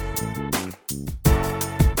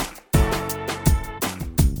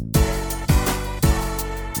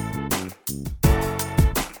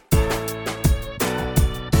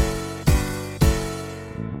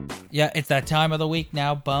 Yeah, it's that time of the week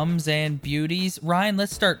now, bums and beauties. Ryan,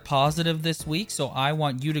 let's start positive this week. So I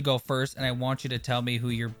want you to go first, and I want you to tell me who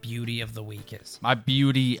your beauty of the week is. My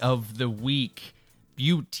beauty of the week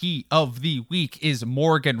is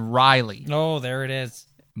Morgan Rielly. Oh, there it is.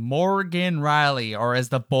 Morgan Rielly, or as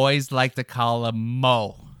the boys like to call him,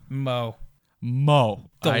 Mo. The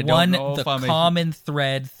common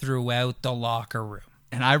thread throughout the locker room.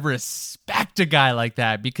 And I respect a guy like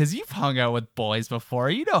that, because you've hung out with boys before.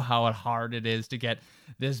 You know how hard it is to get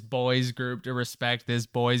this boys group to respect this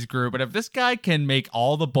boys group. But if this guy can make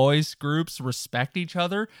all the boys groups respect each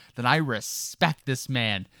other, then I respect this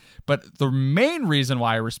man. But the main reason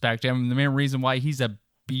why I respect him, the main reason why he's a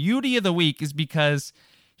beauty of the week, is because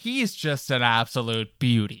he is just an absolute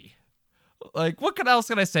beauty. Like, what else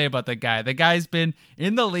can I say about the guy? The guy's been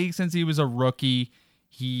in the league since he was a rookie.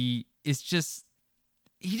 He just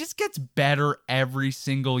gets better every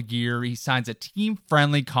single year. He signs a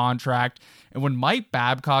team-friendly contract. And when Mike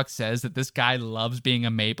Babcock says that this guy loves being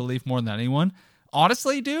a Maple Leaf more than anyone,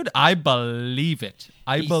 honestly, dude, I believe it.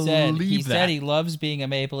 He said he loves being a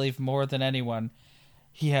Maple Leaf more than anyone.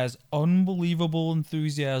 He has unbelievable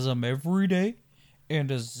enthusiasm every day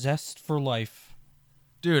and a zest for life.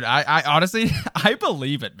 Dude, I honestly, I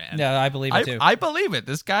believe it, man. Yeah, I believe it too. I believe it.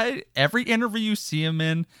 This guy, every interview you see him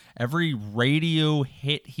in, every radio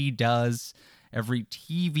hit he does, every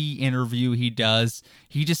TV interview he does,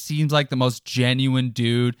 he just seems like the most genuine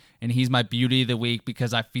dude, and he's my beauty of the week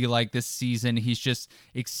because I feel like this season he's just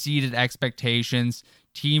exceeded expectations.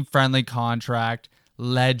 Team-friendly contract,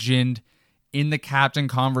 legend, in the captain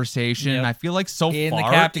conversation. Yep. I feel like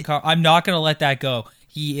I'm not going to let that go.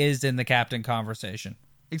 He is in the captain conversation.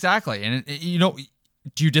 Exactly. And, you know,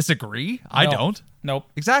 do you disagree? No. I don't. Nope.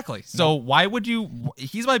 Exactly. So why would you?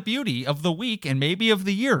 He's my beauty of the week and maybe of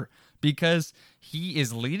the year, because he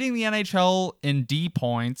is leading the NHL in D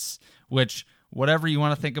points, which, whatever you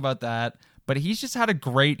want to think about that, but he's just had a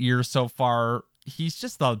great year so far. He's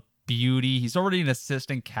just a beauty. He's already an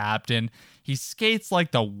assistant captain. He skates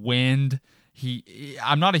like the wind.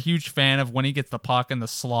 I'm not a huge fan of when he gets the puck in the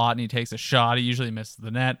slot and he takes a shot. He usually misses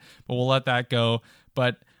the net, but we'll let that go.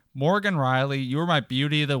 But Morgan Rielly, you were my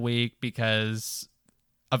beauty of the week because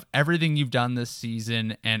of everything you've done this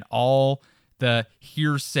season and all the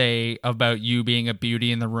hearsay about you being a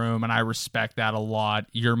beauty in the room, and I respect that a lot.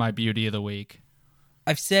 You're my beauty of the week.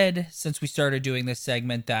 I've said since we started doing this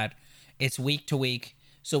segment that it's week to week,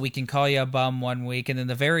 so we can call you a bum one week, and then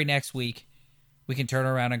the very next week, we can turn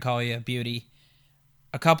around and call you a beauty.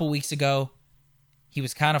 A couple weeks ago, he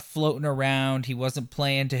was kind of floating around. He wasn't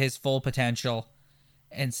playing to his full potential.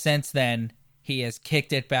 And since then, he has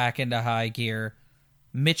kicked it back into high gear.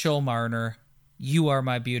 Mitchell Marner, you are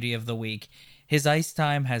my beauty of the week. His ice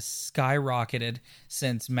time has skyrocketed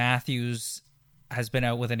since Matthews has been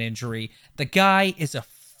out with an injury. The guy is a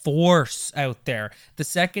force out there. The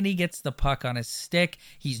second he gets the puck on his stick,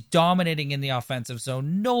 he's dominating in the offensive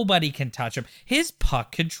zone. Nobody can touch him. His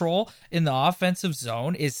puck control in the offensive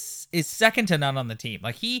zone is second to none on the team.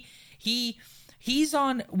 Like he's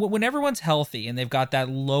on when everyone's healthy and they've got that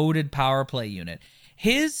loaded power play unit.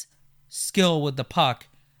 His skill with the puck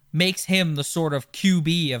makes him the sort of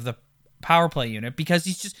QB of the power play unit because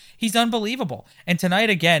he's unbelievable. And tonight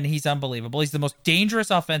again, he's unbelievable. He's the most dangerous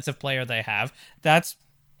offensive player they have. That's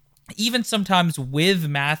even sometimes with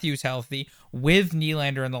Matthews healthy, with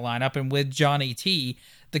Nylander in the lineup, and with Johnny T,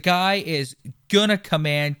 the guy is gonna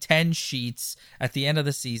command 10 sheets at the end of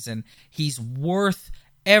the season. He's worth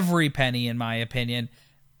every penny, in my opinion.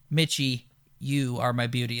 Mitchie, you are my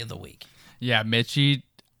beauty of the week. Yeah, Mitchie,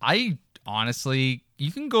 I honestly,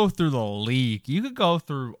 you can go through the league. You could go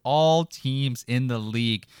through all teams in the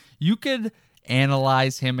league. You could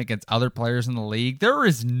analyze him against other players in the league. There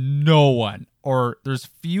is no one, or there's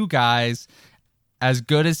few guys as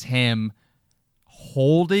good as him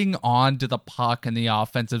holding on to the puck in the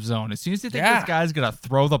offensive zone. As soon as you think this guy's going to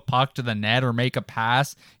throw the puck to the net or make a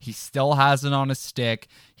pass, he still has it on his stick.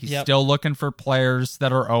 He's still looking for players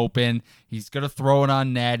that are open. He's going to throw it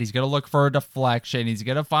on net. He's going to look for a deflection. He's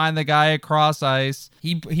going to find the guy across ice.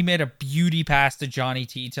 He made a beauty pass to Johnny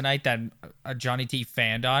T tonight that Johnny T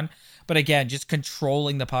fanned on. But again, just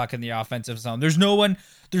controlling the puck in the offensive zone. There's no one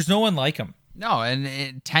like him. No,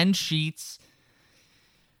 and 10 sheets.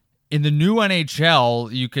 In the new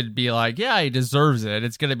NHL, you could be like, yeah, he deserves it.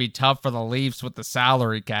 It's going to be tough for the Leafs with the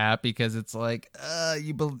salary cap because it's like,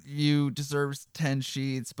 you deserve 10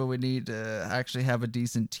 sheets, but we need to actually have a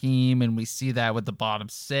decent team, and we see that with the bottom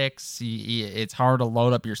six. It's hard to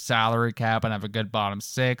load up your salary cap and have a good bottom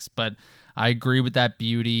six, but I agree with that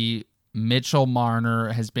beauty. Mitchell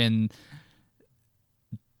Marner has been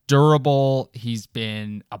durable. He's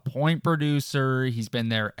been a point producer. He's been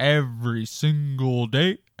there every single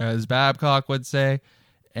day, as Babcock would say.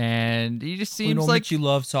 And he just seems like he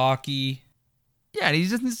loves hockey. Yeah, he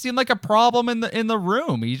doesn't seem like a problem in the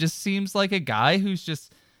room. He just seems like a guy who's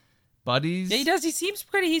just buddies. Yeah, he does. He seems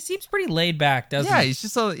pretty laid back, doesn't he?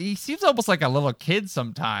 Yeah, he seems almost like a little kid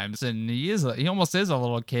sometimes, and he almost is a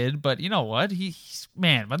little kid. But you know what?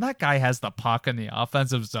 Man, when that guy has the puck in the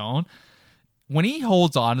offensive zone, when he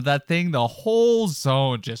holds on to that thing, the whole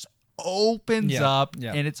zone just opens up,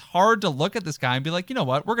 and it's hard to look at this guy and be like, you know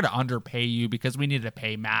what, we're going to underpay you because we need to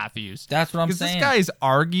pay Matthews. That's what I'm saying. This guy is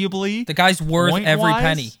arguably the guy's worth every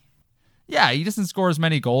penny. Yeah, he doesn't score as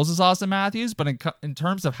many goals as Austin Matthews, but in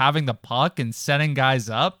terms of having the puck and setting guys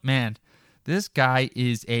up, man, this guy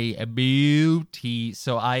is a beauty.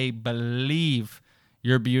 So I believe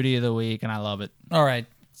your beauty of the week, and I love it. All right,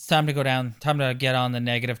 it's time to go down. Time to get on the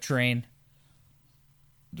negative train.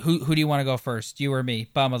 Who do you want to go first? You or me?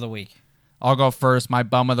 Bum of the week. I'll go first. My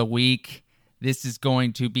bum of the week. This is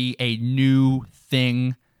going to be a new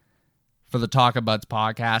thing for the Talking Buds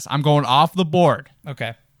podcast. I'm going off the board.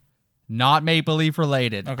 Okay. Not Maple Leaf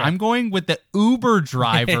related. Okay. I'm going with the Uber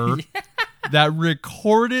driver that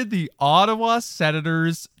recorded the Ottawa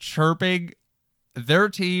Senators chirping their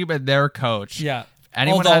team and their coach. Yeah.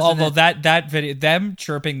 Although that video, them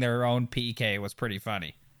chirping their own PK was pretty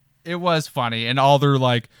funny. It was funny, and all they're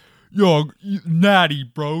like, yo, natty,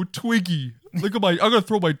 bro, Twiggy. Look at I'm going to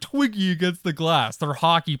throw my Twiggy against the glass. Their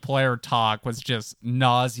hockey player talk was just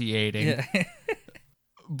nauseating. Yeah.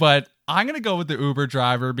 But I'm going to go with the Uber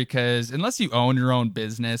driver because unless you own your own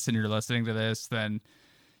business and you're listening to this, then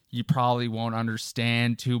you probably won't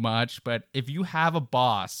understand too much. But if you have a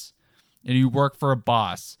boss and you work for a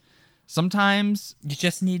boss, sometimes you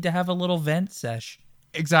just need to have a little vent sesh.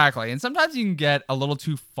 Exactly. And sometimes you can get a little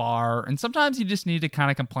too far, and sometimes you just need to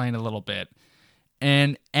kind of complain a little bit.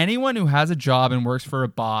 And anyone who has a job and works for a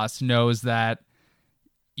boss knows that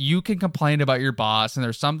you can complain about your boss, and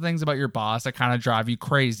there's some things about your boss that kind of drive you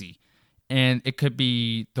crazy. And it could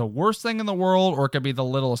be the worst thing in the world, or it could be the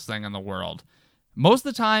littlest thing in the world. Most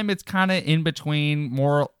of the time, it's kind of in between,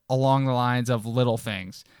 more along the lines of little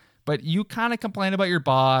things. But you kind of complain about your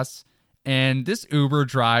boss, and this Uber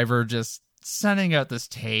driver just sending out this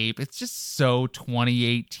tape. It's just so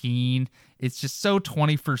 2018. It's just so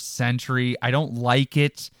 21st century. I don't like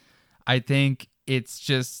it. I think it's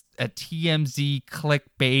just a TMZ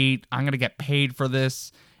clickbait. I'm going to get paid for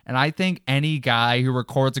this. And I think any guy who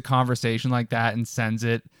records a conversation like that and sends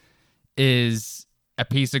it is a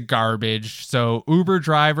piece of garbage. So Uber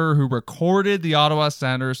driver who recorded the Ottawa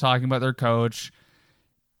Senators talking about their coach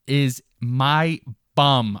is my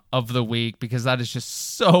bum of the week, because that is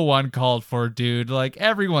just so uncalled for, dude. Like,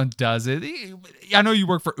 everyone does it. I know you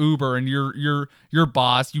work for Uber and your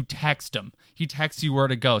boss, you text him. He texts you where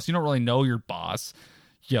to go. So you don't really know your boss,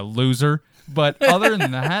 you loser. But other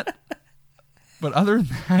than that, you're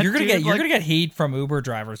gonna get heat from Uber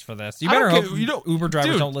drivers for this. You better hope Uber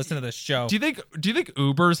drivers don't listen to this show. Do you think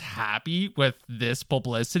Uber's happy with this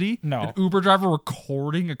publicity? No. An Uber driver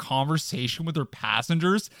recording a conversation with their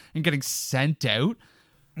passengers and getting sent out?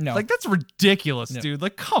 No. Like, that's ridiculous, dude.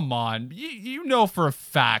 Like, come on. You know for a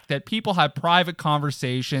fact that people have private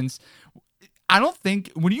conversations. I don't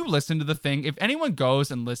think, when you listen to the thing, if anyone goes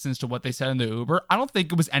and listens to what they said in the Uber, I don't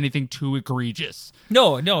think it was anything too egregious.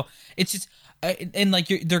 No. It's just, and like,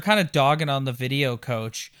 they're kind of dogging on the video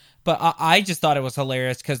coach, but I just thought it was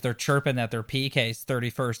hilarious because they're chirping that their PK's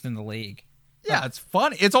 31st in the league. Yeah, it's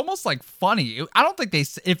funny. It's almost like funny. I don't think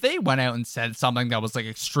if they went out and said something that was like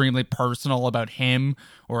extremely personal about him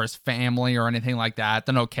or his family or anything like that,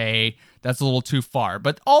 then okay, that's a little too far.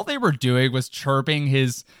 But all they were doing was chirping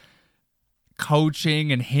his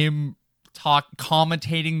coaching and him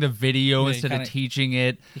commentating the video instead of teaching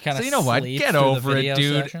it. So you know what? Get over it,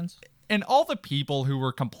 dude. Sessions. And all the people who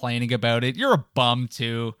were complaining about it, you're a bum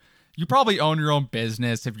too. You probably own your own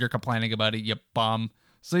business if you're complaining about it, you bum.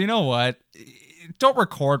 So you know what? Don't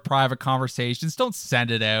record private conversations. Don't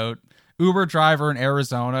send it out. Uber driver in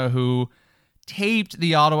Arizona who taped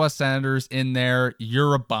the Ottawa Senators in there,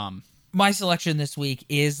 you're a bum. My selection this week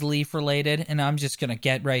is Leaf related, and I'm just going to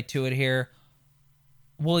get right to it here.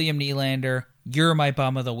 William Nylander, you're my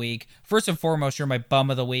bum of the week. First and foremost, you're my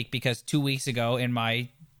bum of the week because 2 weeks ago in my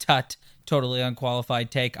totally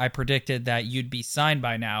unqualified take, I predicted that you'd be signed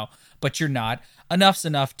by now, but you're not. Enough's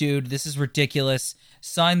enough, dude. This is ridiculous.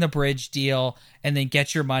 Sign the bridge deal and then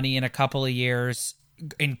get your money in a couple of years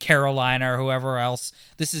in Carolina or whoever else.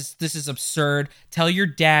 This is absurd. Tell your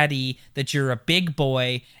daddy that you're a big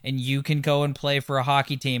boy and you can go and play for a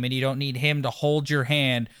hockey team and you don't need him to hold your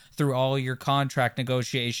hand through all your contract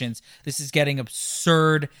negotiations. This is getting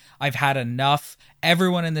absurd. I've had enough.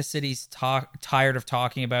 Everyone in the city's tired of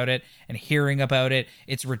talking about it and hearing about it.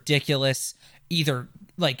 It's ridiculous. Either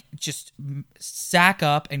like just sack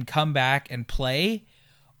up and come back and play,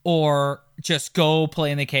 or just go play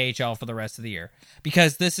in the KHL for the rest of the year,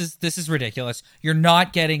 because this is ridiculous. You're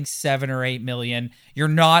not getting $7 or $8 million. You're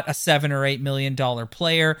not a $7 or $8 million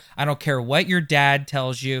player. I don't care what your dad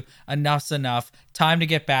tells you. Enough's enough. Time to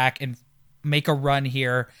get back and make a run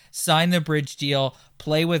here. Sign the bridge deal.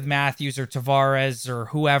 Play with Matthews or Tavares or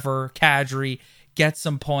whoever, Kadri. Get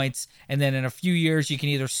some points, and then in a few years you can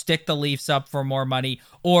either stick the Leafs up for more money,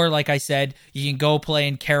 or like I said, you can go play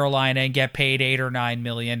in Carolina and get paid $8 or $9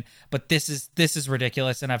 million. But this is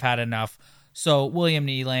ridiculous, and I've had enough. So William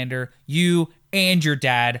Nylander, you and your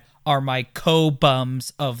dad are my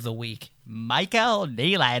co-bums of the week. Michael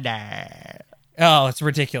Nylander. Oh, it's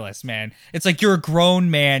ridiculous, man. It's like you're a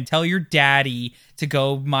grown man. Tell your daddy to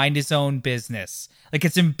go mind his own business. Like,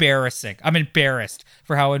 it's embarrassing. I'm embarrassed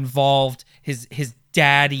for how involved his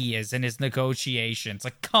daddy is in his negotiations.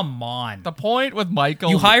 Like, come on. The point with Michael...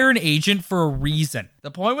 You hire an agent for a reason.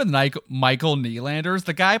 The point with Michael Nylander is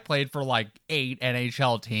the guy played for like 8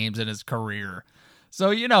 NHL teams in his career.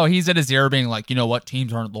 So, you know, he's in his ear being like, you know what?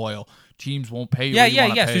 Teams aren't loyal. Teams won't pay you what you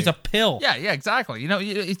want to pay. So he's a pill. Yeah, exactly. You know,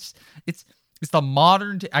 it's the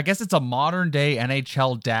modern... I guess it's a modern day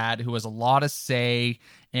NHL dad who has a lot of say,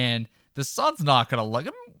 and the son's not going to look...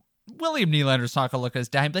 William Nylander's not going to look at his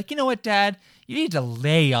dad and be like, you know what, Dad? You need to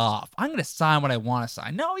lay off. I'm going to sign what I want to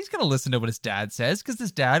sign. No, he's going to listen to what his dad says because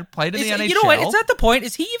his dad played in the NHL. You know what? Is that the point?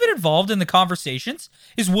 Is he even involved in the conversations?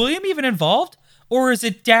 Is William even involved? Or is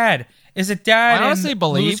it Dad? Is it Dad? I honestly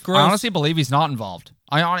believe he's not involved.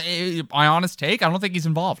 My honest take, I don't think he's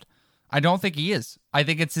involved. I don't think he is. I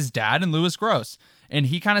think it's his dad and Louis Gross. And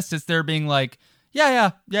he kind of sits there being like,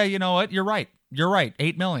 yeah, you know what? You're right.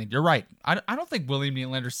 8 million. You're right. I don't think William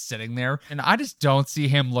Nylander's sitting there. And I just don't see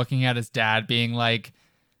him looking at his dad being like,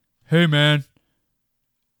 hey, man,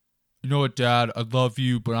 you know what, Dad? I love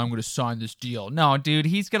you, but I'm going to sign this deal. No, dude,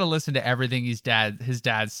 he's going to listen to everything his dad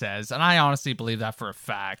says. And I honestly believe that for a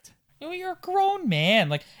fact. You're a grown man.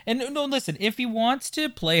 Like, and no, listen, if he wants to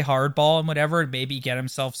play hardball and whatever, and maybe get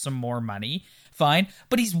himself some more money, fine.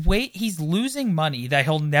 But he's losing money that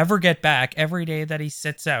he'll never get back every day that he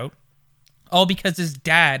sits out. All because his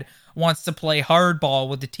dad wants to play hardball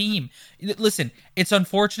with the team. Listen, it's an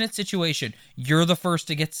unfortunate situation. You're the first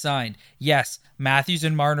to get signed. Yes, Matthews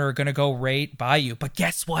and Marner are going to go right by you. But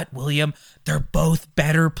guess what, William? They're both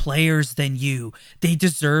better players than you. They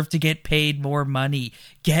deserve to get paid more money.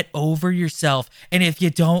 Get over yourself. And if you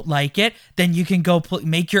don't like it, then you can go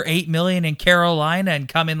make your $8 million in Carolina and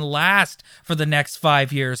come in last for the next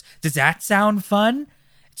 5 years. Does that sound fun?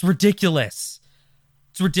 It's ridiculous.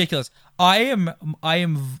 It's ridiculous. I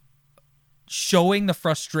am showing the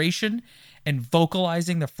frustration and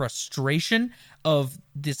vocalizing the frustration of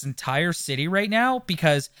this entire city right now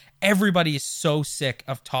because everybody is so sick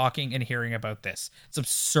of talking and hearing about this. It's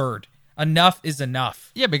absurd. Enough is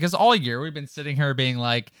enough. Yeah, because all year we've been sitting here being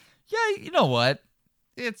like, yeah, you know what?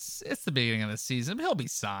 It's the beginning of the season. He'll be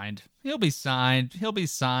signed.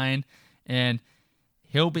 And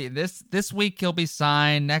he'll be this week he'll be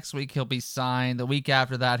signed, next week he'll be signed, the week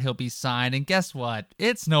after that he'll be signed. And guess what?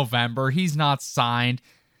 It's November. He's not signed.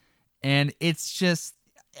 And it's just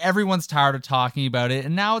everyone's tired of talking about it.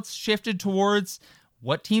 And now it's shifted towards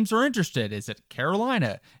what teams are interested. Is it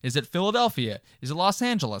Carolina? Is it Philadelphia? Is it Los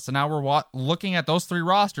Angeles? And now we're looking at those three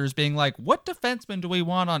rosters being like, what defenseman do we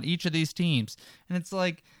want on each of these teams? And it's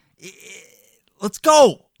like, let's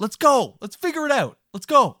go. Let's figure it out. Let's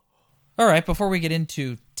go. All right, before we get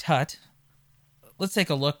into Tut, let's take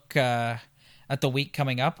a look at the week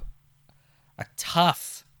coming up. A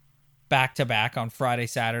tough back-to-back on Friday,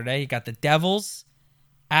 Saturday. You got the Devils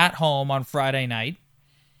at home on Friday night,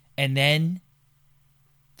 and then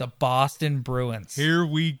the Boston Bruins. Here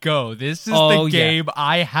we go. This is the game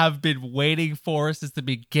I have been waiting for since the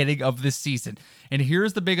beginning of this season. And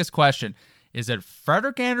here's the biggest question. Is it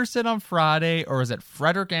Frederik Andersen on Friday or is it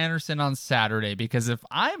Frederik Andersen on Saturday? Because if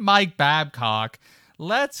I'm Mike Babcock,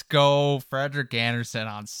 let's go Frederik Andersen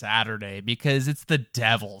on Saturday because it's the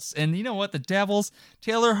Devils. And you know what? The Devils,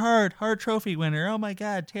 Taylor Hart Trophy winner. Oh my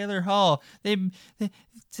God, Taylor Hall.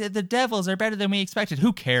 The Devils are better than we expected.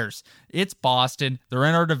 Who cares? It's Boston. They're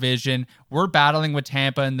in our division. We're battling with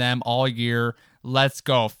Tampa and them all year. Let's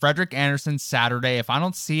go. Frederik Andersen Saturday. If I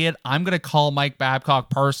don't see it, I'm going to call Mike Babcock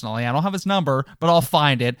personally. I don't have his number, but I'll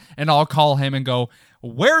find it, and I'll call him and go,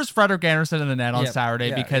 where's Frederik Andersen in the net on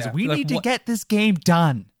Saturday? Because we need to get this game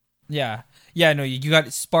done. Yeah. Yeah, no, you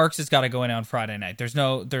got Sparks has got to go in on Friday night. There's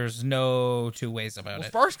no two ways about it.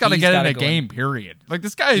 Sparks got to get in a game, period. Like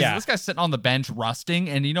this guy's sitting on the bench rusting,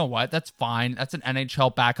 and you know what? That's fine. That's an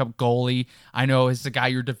NHL backup goalie. I know he's the guy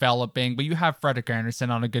you're developing, but you have Frederik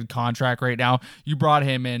Andersen on a good contract right now. You brought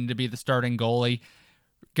him in to be the starting goalie.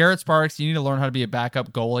 Garrett Sparks, you need to learn how to be a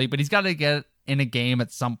backup goalie, but he's got to get in a game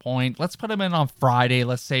at some point. Let's put him in on Friday.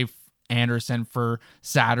 Let's say Andersen for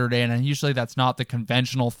Saturday, and usually that's not the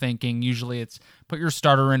conventional thinking. Usually it's put your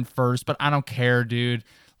starter in first, but I don't care, dude.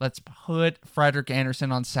 Let's put Frederik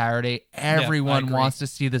Andersen on Saturday. Everyone wants to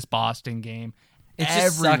see this Boston game. It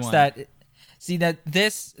just sucks that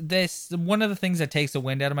this one of the things that takes the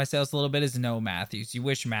wind out of my sails a little bit is no Matthews. You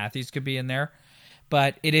wish Matthews could be in there,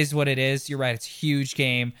 but it is what it is. You're right. It's a huge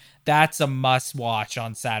game. That's a must watch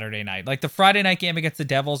on Saturday night. Like the Friday night game against the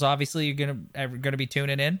Devils, obviously you're gonna be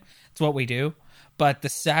tuning in. It's what we do. But the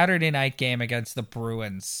Saturday night game against the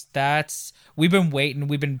Bruins, we've been waiting.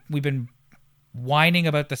 We've been whining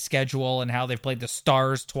about the schedule and how they've played the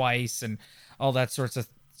Stars twice and all that sorts of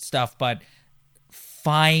stuff. But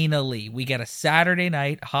finally, we get a Saturday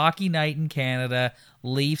night hockey night in Canada.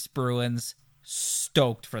 Leafs Bruins.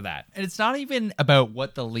 Stoked for that. And it's not even about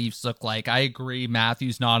what the Leafs look like. I agree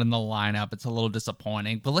Matthews not in the lineup. It's a little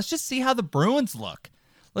disappointing, but let's just see how the Bruins look.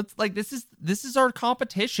 This is our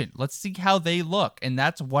competition. Let's see how they look. And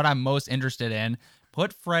that's what I'm most interested in.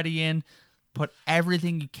 Put Freddie in, put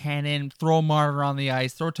everything you can in, throw Marner on the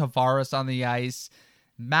ice, throw Tavares on the ice,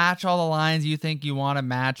 match all the lines you think you want to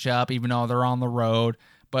match up, even though they're on the road.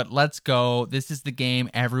 But let's go. This is the game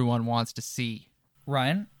everyone wants to see.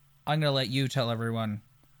 Ryan, I'm going to let you tell everyone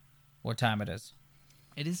what time it is.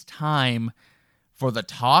 It is time for the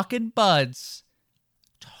Talkin' Buds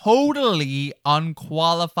totally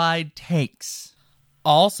unqualified takes.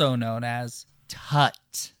 Also known as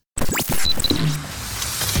Tut.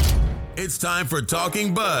 It's time for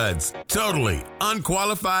Talking Buds, totally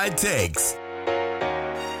unqualified takes.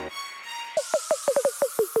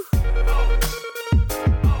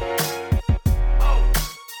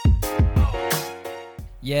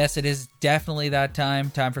 Yes, it is definitely that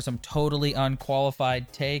time. Time for some totally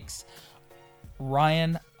unqualified takes.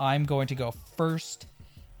 Ryan, I'm going to go first.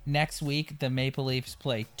 Next week, the Maple Leafs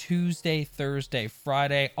play Tuesday, Thursday,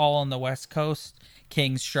 Friday, all on the West Coast.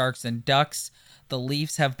 Kings, Sharks, and Ducks. The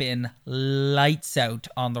Leafs have been lights out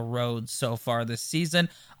on the road so far this season.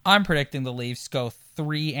 I'm predicting the Leafs go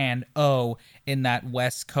 3-0 in that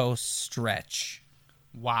West Coast stretch.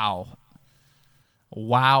 Wow.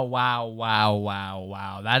 That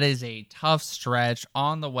is a tough stretch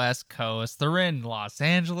on the West Coast. They're in Los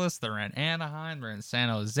Angeles, they're in Anaheim, they're in San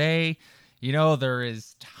Jose. You know, there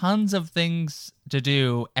is tons of things to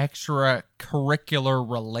do extracurricular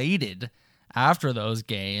related after those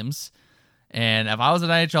games. And if I was an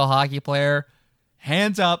NHL hockey player,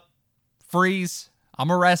 hands up, freeze,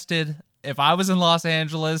 I'm arrested. If I was in Los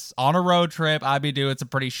Angeles on a road trip, I'd be doing some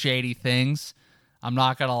pretty shady things. I'm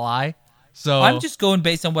not going to lie. So I'm just going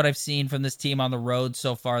based on what I've seen from this team on the road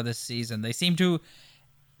so far this season. They seem to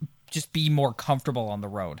just be more comfortable on the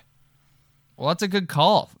road. Well, that's a good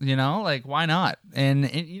call. You know, like, why not?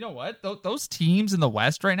 And you know what? Those teams in the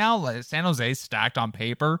West right now, like San Jose's stacked on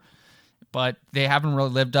paper, but they haven't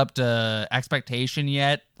really lived up to expectation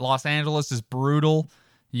yet. Los Angeles is brutal.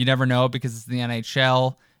 You never know because it's the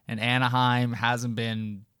NHL, and Anaheim hasn't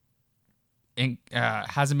been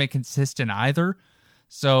consistent either.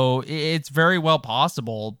 So it's very well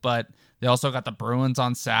possible, but they also got the Bruins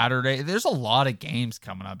on Saturday. There's a lot of games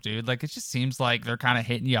coming up, dude. Like, it just seems like they're kind of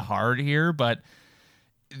hitting you hard here, but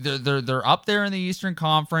they're up there in the Eastern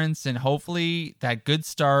Conference, and hopefully that good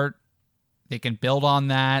start, they can build on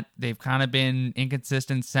that. They've kind of been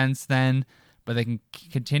inconsistent since then, but they can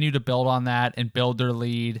continue to build on that and build their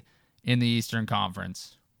lead in the Eastern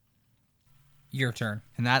Conference. Your turn.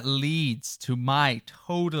 And that leads to my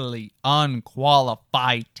totally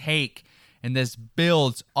unqualified take. And this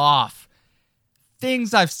builds off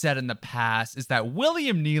things I've said in the past, is that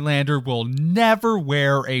William Nylander will never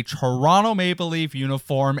wear a Toronto Maple Leaf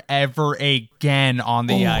uniform ever again on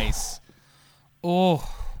the ice. Dude,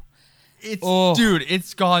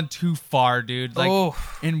 it's gone too far, dude. Like,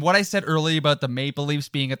 and what I said earlier about the Maple Leafs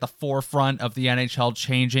being at the forefront of the NHL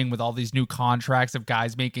changing with all these new contracts of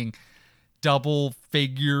guys making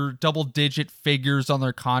double-digit figures on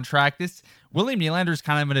their contract. This William Nylander is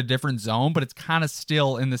kind of in a different zone, but it's kind of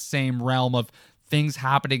still in the same realm of things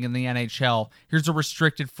happening in the NHL. Here's a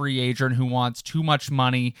restricted free agent who wants too much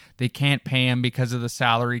money. They can't pay him because of the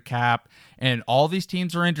salary cap, and all these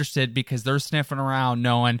teams are interested because they're sniffing around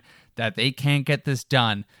knowing that they can't get this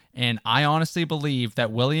done. And I honestly believe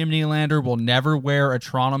that William Nylander will never wear a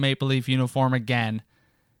Toronto Maple Leaf uniform again.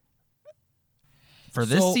 For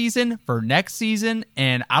this season, for next season,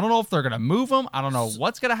 and I don't know if they're going to move him. I don't know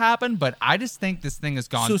what's going to happen, but I just think this thing has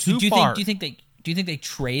gone too far. Do you think they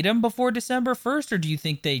trade him before December 1st, or do you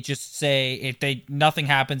think they just say if nothing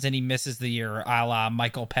happens and he misses the year, a la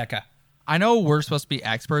Michael Pekka? I know we're supposed to be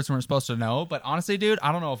experts and we're supposed to know, but honestly, dude,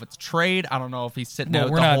 I don't know if it's trade. I don't know if he's sitting out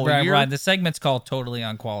the whole year. Ryan, the segment's called Totally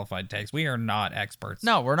Unqualified Takes. We are not experts.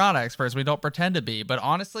 No, we're not experts. We don't pretend to be. But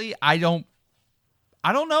honestly, I don't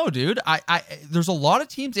know, dude. There's a lot of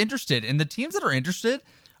teams interested, and the teams that are interested,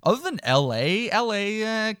 other than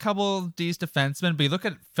LA, a couple of these defensemen, but you look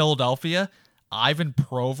at Philadelphia, Ivan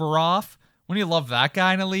Provorov. When you love that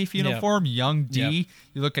guy in a Leaf uniform, young D. Yep.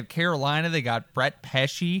 You look at Carolina, they got Brett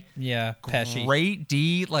Pesce. Yeah, Pesce. Great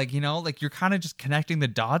D. Like, you know, like you're kind of just connecting the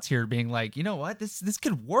dots here, being like, you know what, this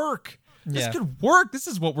could work. This could work. This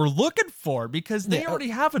is what we're looking for because they already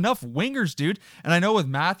have enough wingers, dude. And I know with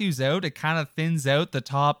Matthews out, it kind of thins out the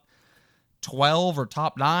top 12 or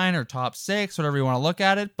top 9 or top 6, whatever you want to look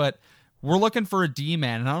at it. But we're looking for a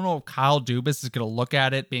D-man. And I don't know if Kyle Dubas is going to look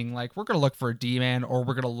at it being like, we're going to look for a D-man or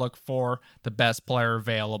we're going to look for the best player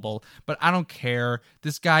available. But I don't care.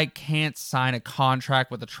 This guy can't sign a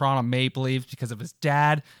contract with the Toronto Maple Leafs because of his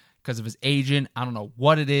dad, because of his agent. I don't know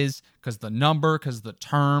what it is, because of the number, because of the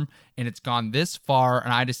term, and it's gone this far,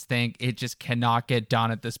 and I just think it just cannot get done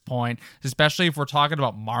at this point, especially if we're talking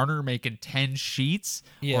about Marner making 10 sheets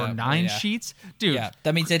or 9 sheets. Dude,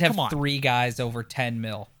 that means they'd have 3 guys over 10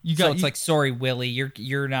 mil. It's like, sorry, Willie,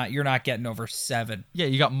 you're not getting over 7. Yeah,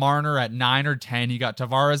 you got Marner at 9 or 10, you got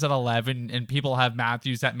Tavares at 11, and people have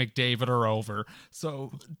Matthews at McDavid or over.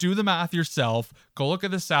 So do the math yourself. Go look at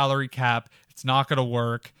the salary cap. It's not going to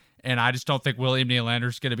work. And I just don't think William Nylander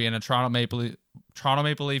is going to be in a Toronto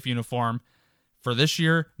Maple Leaf uniform for this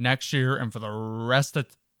year, next year, and for the rest of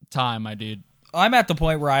the time, my dude. I'm at the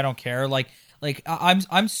point where I don't care. Like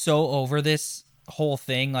I'm so over this whole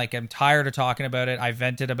thing. Like, I'm tired of talking about it. I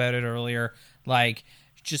vented about it earlier. Like,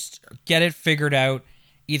 just get it figured out.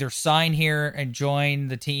 Either sign here and join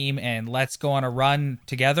the team and let's go on a run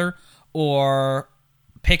together, or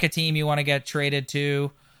pick a team you want to get traded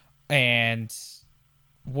to and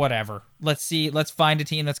whatever. Let's find a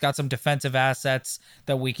team that's got some defensive assets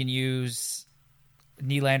that we can use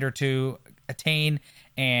Nylander to attain,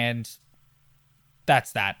 and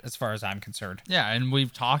that's that as far as I'm concerned. Yeah, and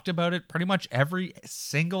we've talked about it pretty much every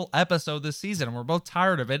single episode this season, and we're both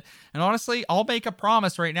tired of it. And honestly, I'll make a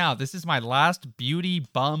promise right now. This is my last beauty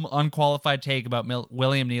bum unqualified take about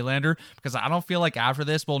William Nylander, because I don't feel like after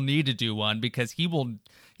this we'll need to do one, because he will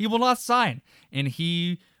not sign, and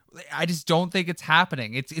I just don't think it's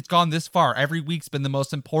happening. It's gone this far. Every week's been the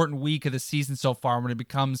most important week of the season so far when it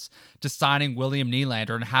becomes to signing William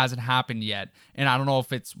Nylander, and it hasn't happened yet. And I don't know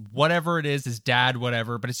if it's whatever it is, his dad,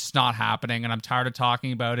 whatever, but it's just not happening, and I'm tired of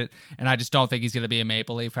talking about it, and I just don't think he's going to be a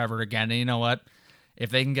Maple Leaf ever again. And you know what? If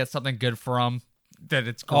they can get something good for him, then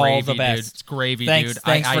it's gravy, all the best. Dude. It's gravy, dude.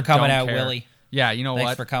 Thanks for coming out, Willie. Yeah, you know what?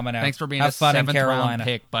 Thanks for coming out. Thanks for being Have a fun in 7th Carolina. round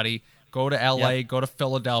pick, buddy. Go to LA, Yep. Go to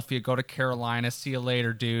Philadelphia, go to Carolina. See you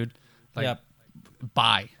later, dude. Yep.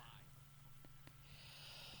 Bye.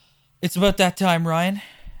 It's about that time, Ryan.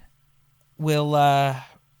 We'll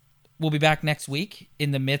be back next week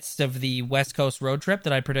in the midst of the West Coast road trip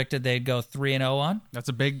that I predicted they'd go 3-0 on. That's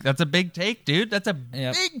a big take, dude. That's a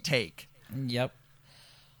big take. Yep.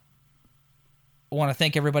 I want to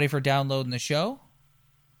thank everybody for downloading the show.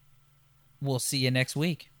 We'll see you next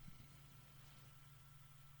week.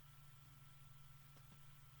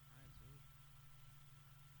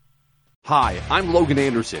 Hi, I'm Logan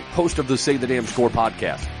Anderson, host of the Say the Damn Score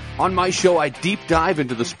podcast. On my show, I deep dive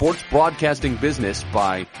into the sports broadcasting business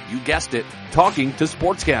by, you guessed it, talking to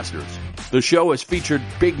sportscasters. The show has featured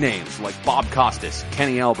big names like Bob Costas,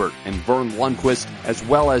 Kenny Albert, and Vern Lundquist, as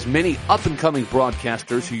well as many up-and-coming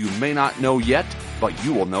broadcasters who you may not know yet, but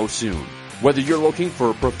you will know soon. Whether you're looking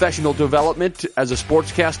for professional development as a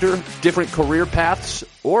sportscaster, different career paths,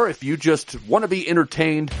 or if you just want to be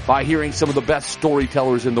entertained by hearing some of the best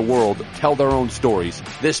storytellers in the world tell their own stories,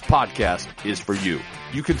 this podcast is for you.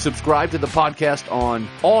 You can subscribe to the podcast on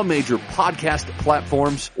all major podcast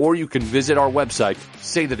platforms, or you can visit our website,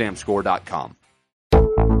 saythedamnscore.com.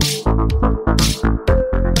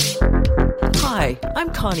 Hi,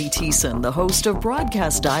 I'm Connie Thiessen, the host of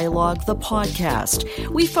Broadcast Dialogue, the podcast.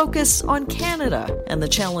 We focus on Canada and the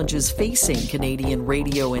challenges facing Canadian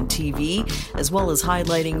radio and TV, as well as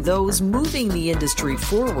highlighting those moving the industry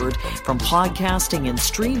forward from podcasting and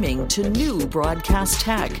streaming to new broadcast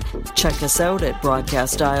tech. Check us out at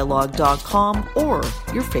broadcastdialogue.com or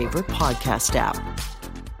your favorite podcast app.